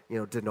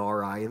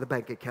 denarii in the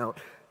bank account,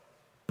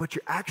 but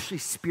you're actually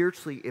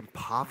spiritually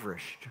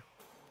impoverished.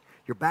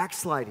 You're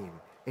backsliding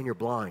and you're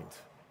blind.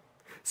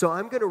 So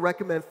I'm going to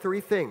recommend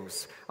 3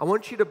 things. I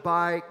want you to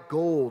buy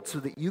gold so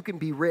that you can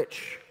be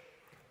rich.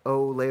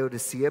 O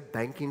Laodicea,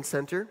 banking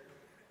center.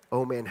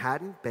 O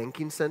Manhattan,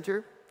 banking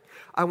center.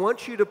 I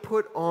want you to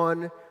put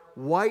on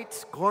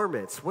white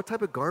garments. What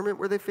type of garment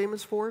were they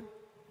famous for?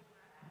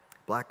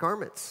 Black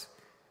garments.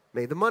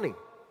 Made the money,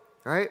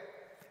 right?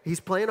 He's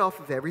playing off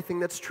of everything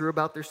that's true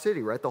about their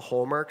city, right? The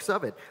hallmarks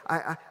of it.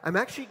 I'm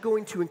actually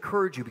going to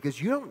encourage you,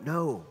 because you don't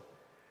know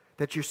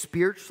that you're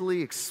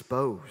spiritually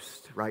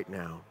exposed right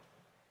now.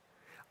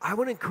 I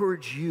want to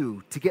encourage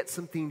you to get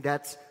something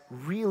that's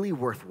really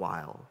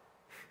worthwhile.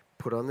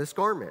 Put on this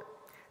garment.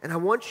 And I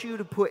want you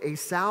to put a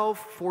salve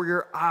for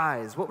your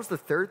eyes. What was the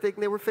 3rd thing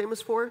they were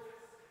famous for?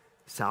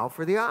 Salve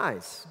for the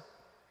eyes,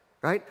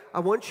 right?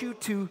 I want you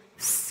to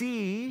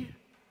see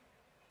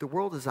the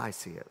world as I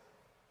see it.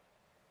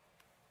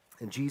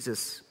 And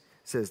Jesus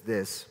says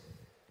this,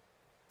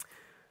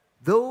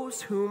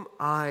 those whom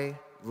I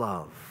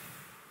love,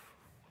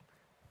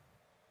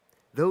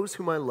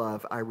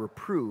 I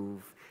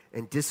reprove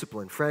and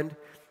discipline. Friend,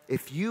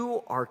 if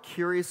you are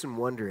curious and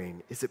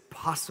wondering, is it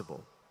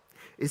possible?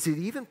 Is it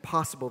even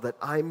possible that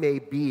I may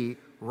be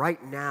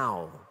right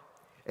now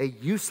a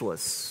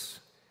useless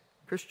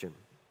Christian?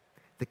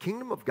 The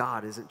kingdom of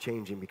God isn't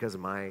changing because of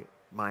my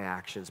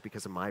actions,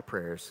 because of my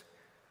prayers,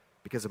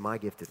 because of my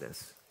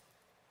giftedness.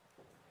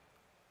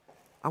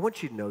 I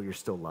want you to know you're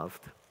still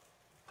loved.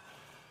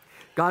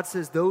 God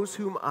says, those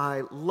whom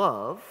I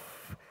love,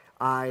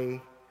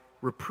 I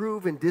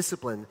reprove and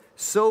discipline.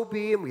 So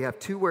be, and we have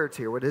 2 words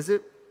here. What is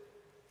it?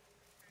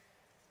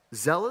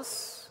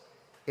 Zealous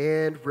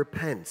and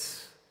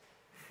repent.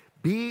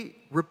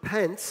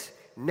 Repent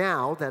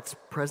now, that's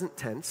present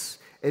tense,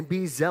 and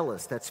be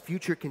zealous, that's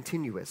future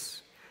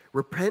continuous.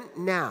 Repent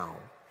now.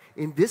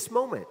 In this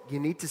moment, you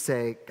need to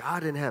say,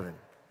 God in heaven,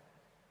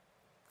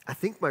 I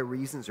think my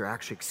reasons are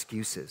actually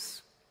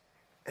excuses.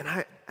 And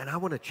I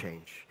want to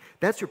change.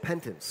 That's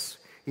repentance.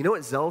 You know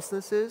what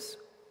zealousness is?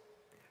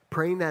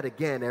 Praying that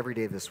again every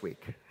day this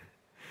week.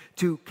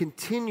 To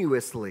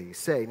continuously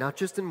say, not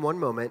just in one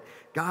moment,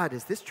 God,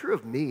 is this true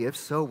of me? If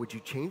so, would you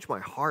change my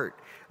heart?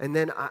 And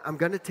then I'm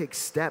going to take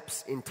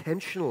steps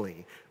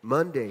intentionally,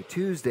 Monday,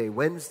 Tuesday,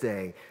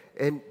 Wednesday,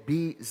 and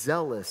be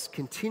zealous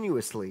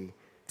continuously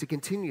to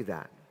continue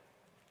that.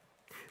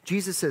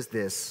 Jesus says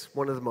this,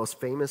 one of the most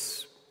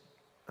famous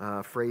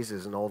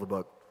phrases in all the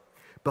book.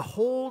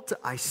 Behold,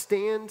 I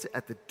stand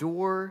at the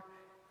door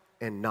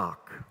and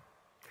knock.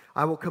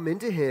 I will come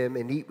into him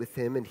and eat with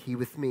him and he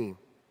with me.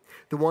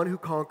 The one who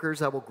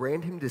conquers, I will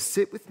grant him to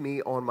sit with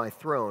me on my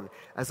throne,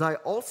 as I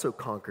also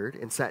conquered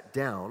and sat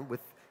down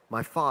with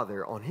my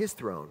Father on his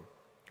throne.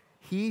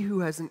 He who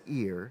has an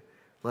ear,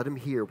 let him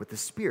hear what the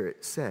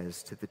Spirit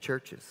says to the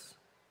churches.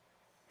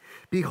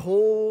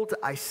 Behold,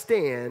 I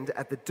stand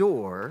at the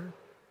door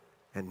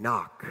and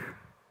knock.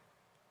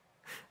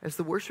 As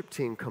the worship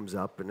team comes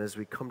up and as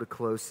we come to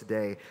close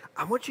today,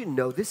 I want you to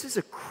know this is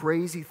a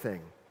crazy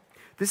thing.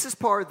 This is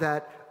part of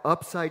that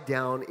upside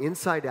down,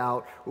 inside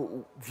out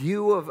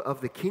view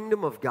of the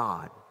kingdom of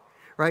God,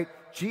 right?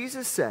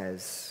 Jesus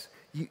says,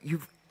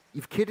 you've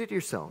kidded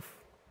yourself.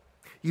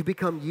 You've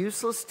become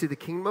useless to the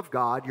kingdom of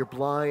God. You're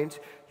blind,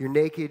 you're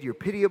naked, you're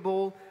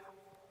pitiable.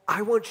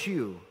 I want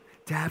you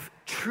to have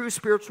true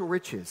spiritual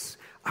riches.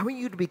 I want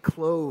you to be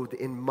clothed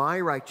in my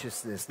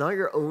righteousness, not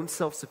your own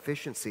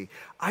self-sufficiency.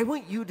 I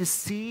want you to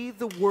see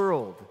the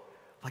world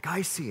like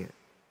I see it.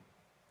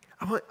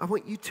 I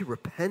want you to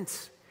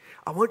repent.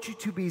 I want you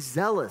to be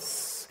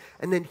zealous.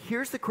 And then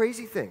here's the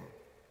crazy thing.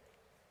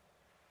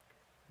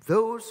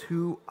 Those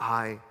who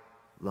I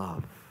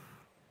love.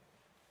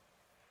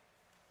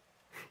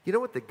 You know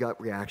what the gut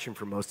reaction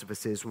for most of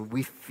us is when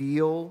we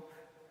feel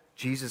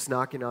Jesus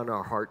knocking on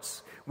our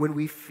hearts? When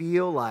we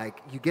feel like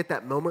you get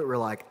that moment where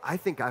like, I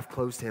think I've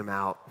closed him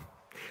out.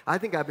 I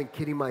think I've been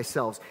kidding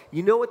myself.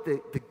 You know what the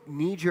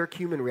knee-jerk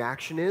human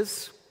reaction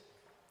is?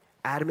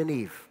 Adam and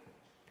Eve,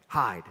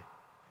 hide.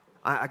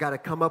 I got to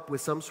come up with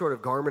some sort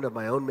of garment of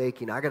my own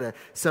making. I got to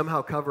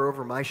somehow cover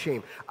over my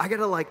shame. I got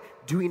to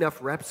do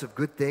enough reps of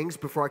good things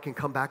before I can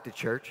come back to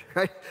church,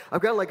 right?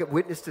 I've got to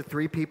witness to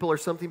 3 people or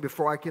something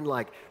before I can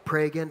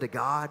pray again to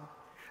God.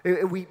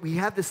 And we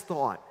have this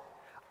thought,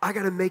 I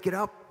got to make it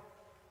up.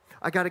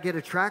 I got to get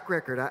a track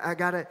record. I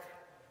got to.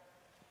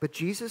 But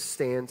Jesus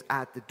stands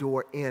at the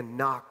door and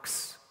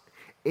knocks.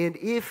 And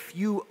if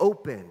you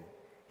open,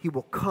 he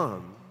will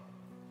come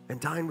and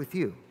dine with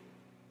you.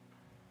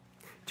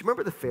 Do you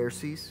remember the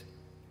Pharisees?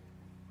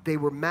 They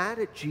were mad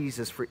at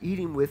Jesus for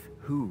eating with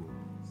who?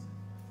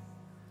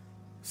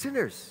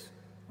 Sinners.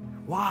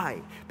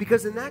 Why?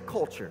 Because in that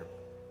culture,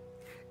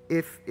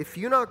 if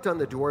you knocked on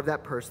the door of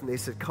that person, they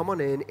said, come on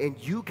in, and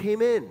you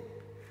came in,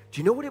 do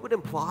you know what it would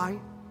imply?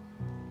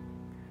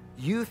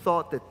 You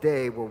thought that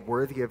they were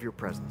worthy of your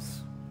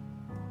presence.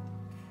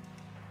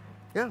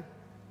 Yeah.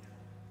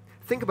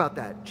 Think about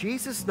that.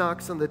 Jesus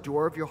knocks on the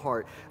door of your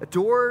heart, a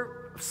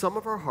door of some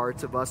of our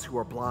hearts of us who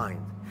are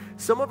blind,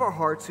 some of our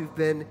hearts who've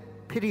been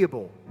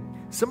pitiable,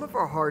 some of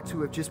our hearts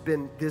who have just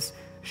been this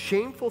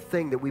shameful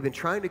thing that we've been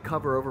trying to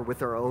cover over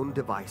with our own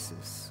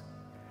devices.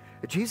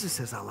 Jesus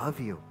says, I love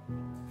you,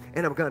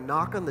 and I'm going to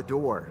knock on the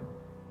door,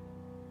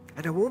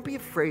 and I won't be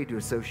afraid to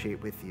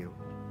associate with you.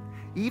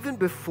 Even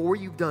before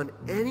you've done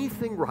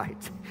anything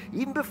right,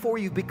 even before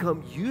you've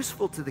become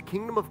useful to the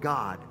kingdom of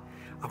God,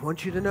 I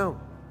want you to know,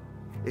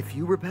 if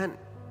you repent,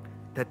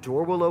 that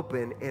door will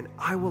open, and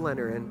I will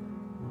enter in,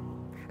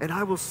 and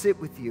I will sit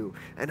with you,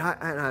 and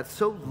I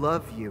so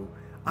love you,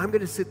 I'm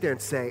going to sit there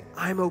and say,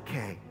 I'm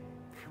okay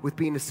with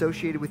being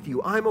associated with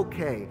you. I'm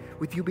okay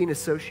with you being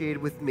associated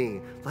with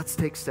me. Let's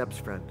take steps,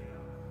 friend.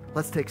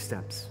 Let's take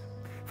steps.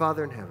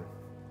 Father in heaven,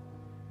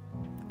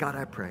 God,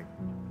 I pray,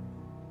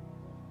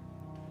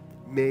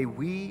 may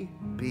we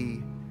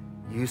be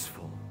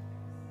useful,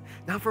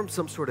 not from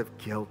some sort of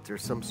guilt or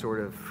some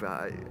sort of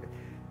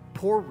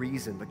poor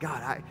reason, but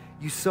God,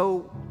 you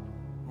so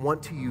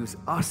want to use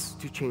us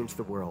to change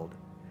the world.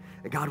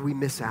 And God, we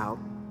miss out.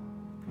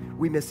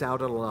 We miss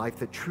out on a life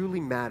that truly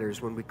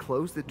matters when we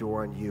close the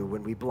door on you,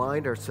 when we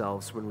blind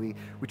ourselves, when we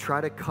try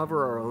to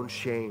cover our own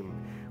shame,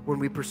 when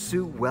we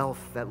pursue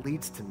wealth that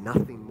leads to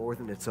nothing more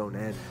than its own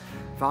end.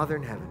 Father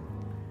in heaven,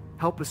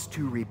 help us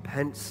to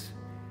repent,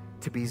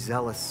 to be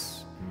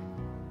zealous,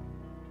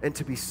 and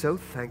to be so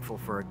thankful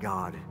for a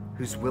God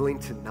who's willing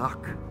to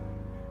knock,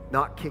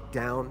 not kick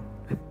down,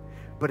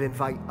 but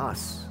invite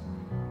us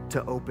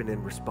to open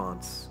in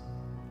response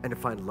and to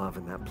find love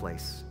in that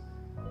place.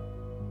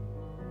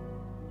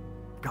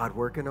 God,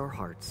 work in our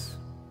hearts,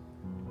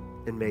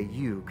 and may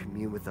you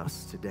commune with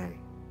us today.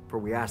 For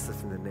we ask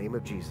this in the name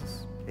of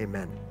Jesus.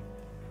 Amen.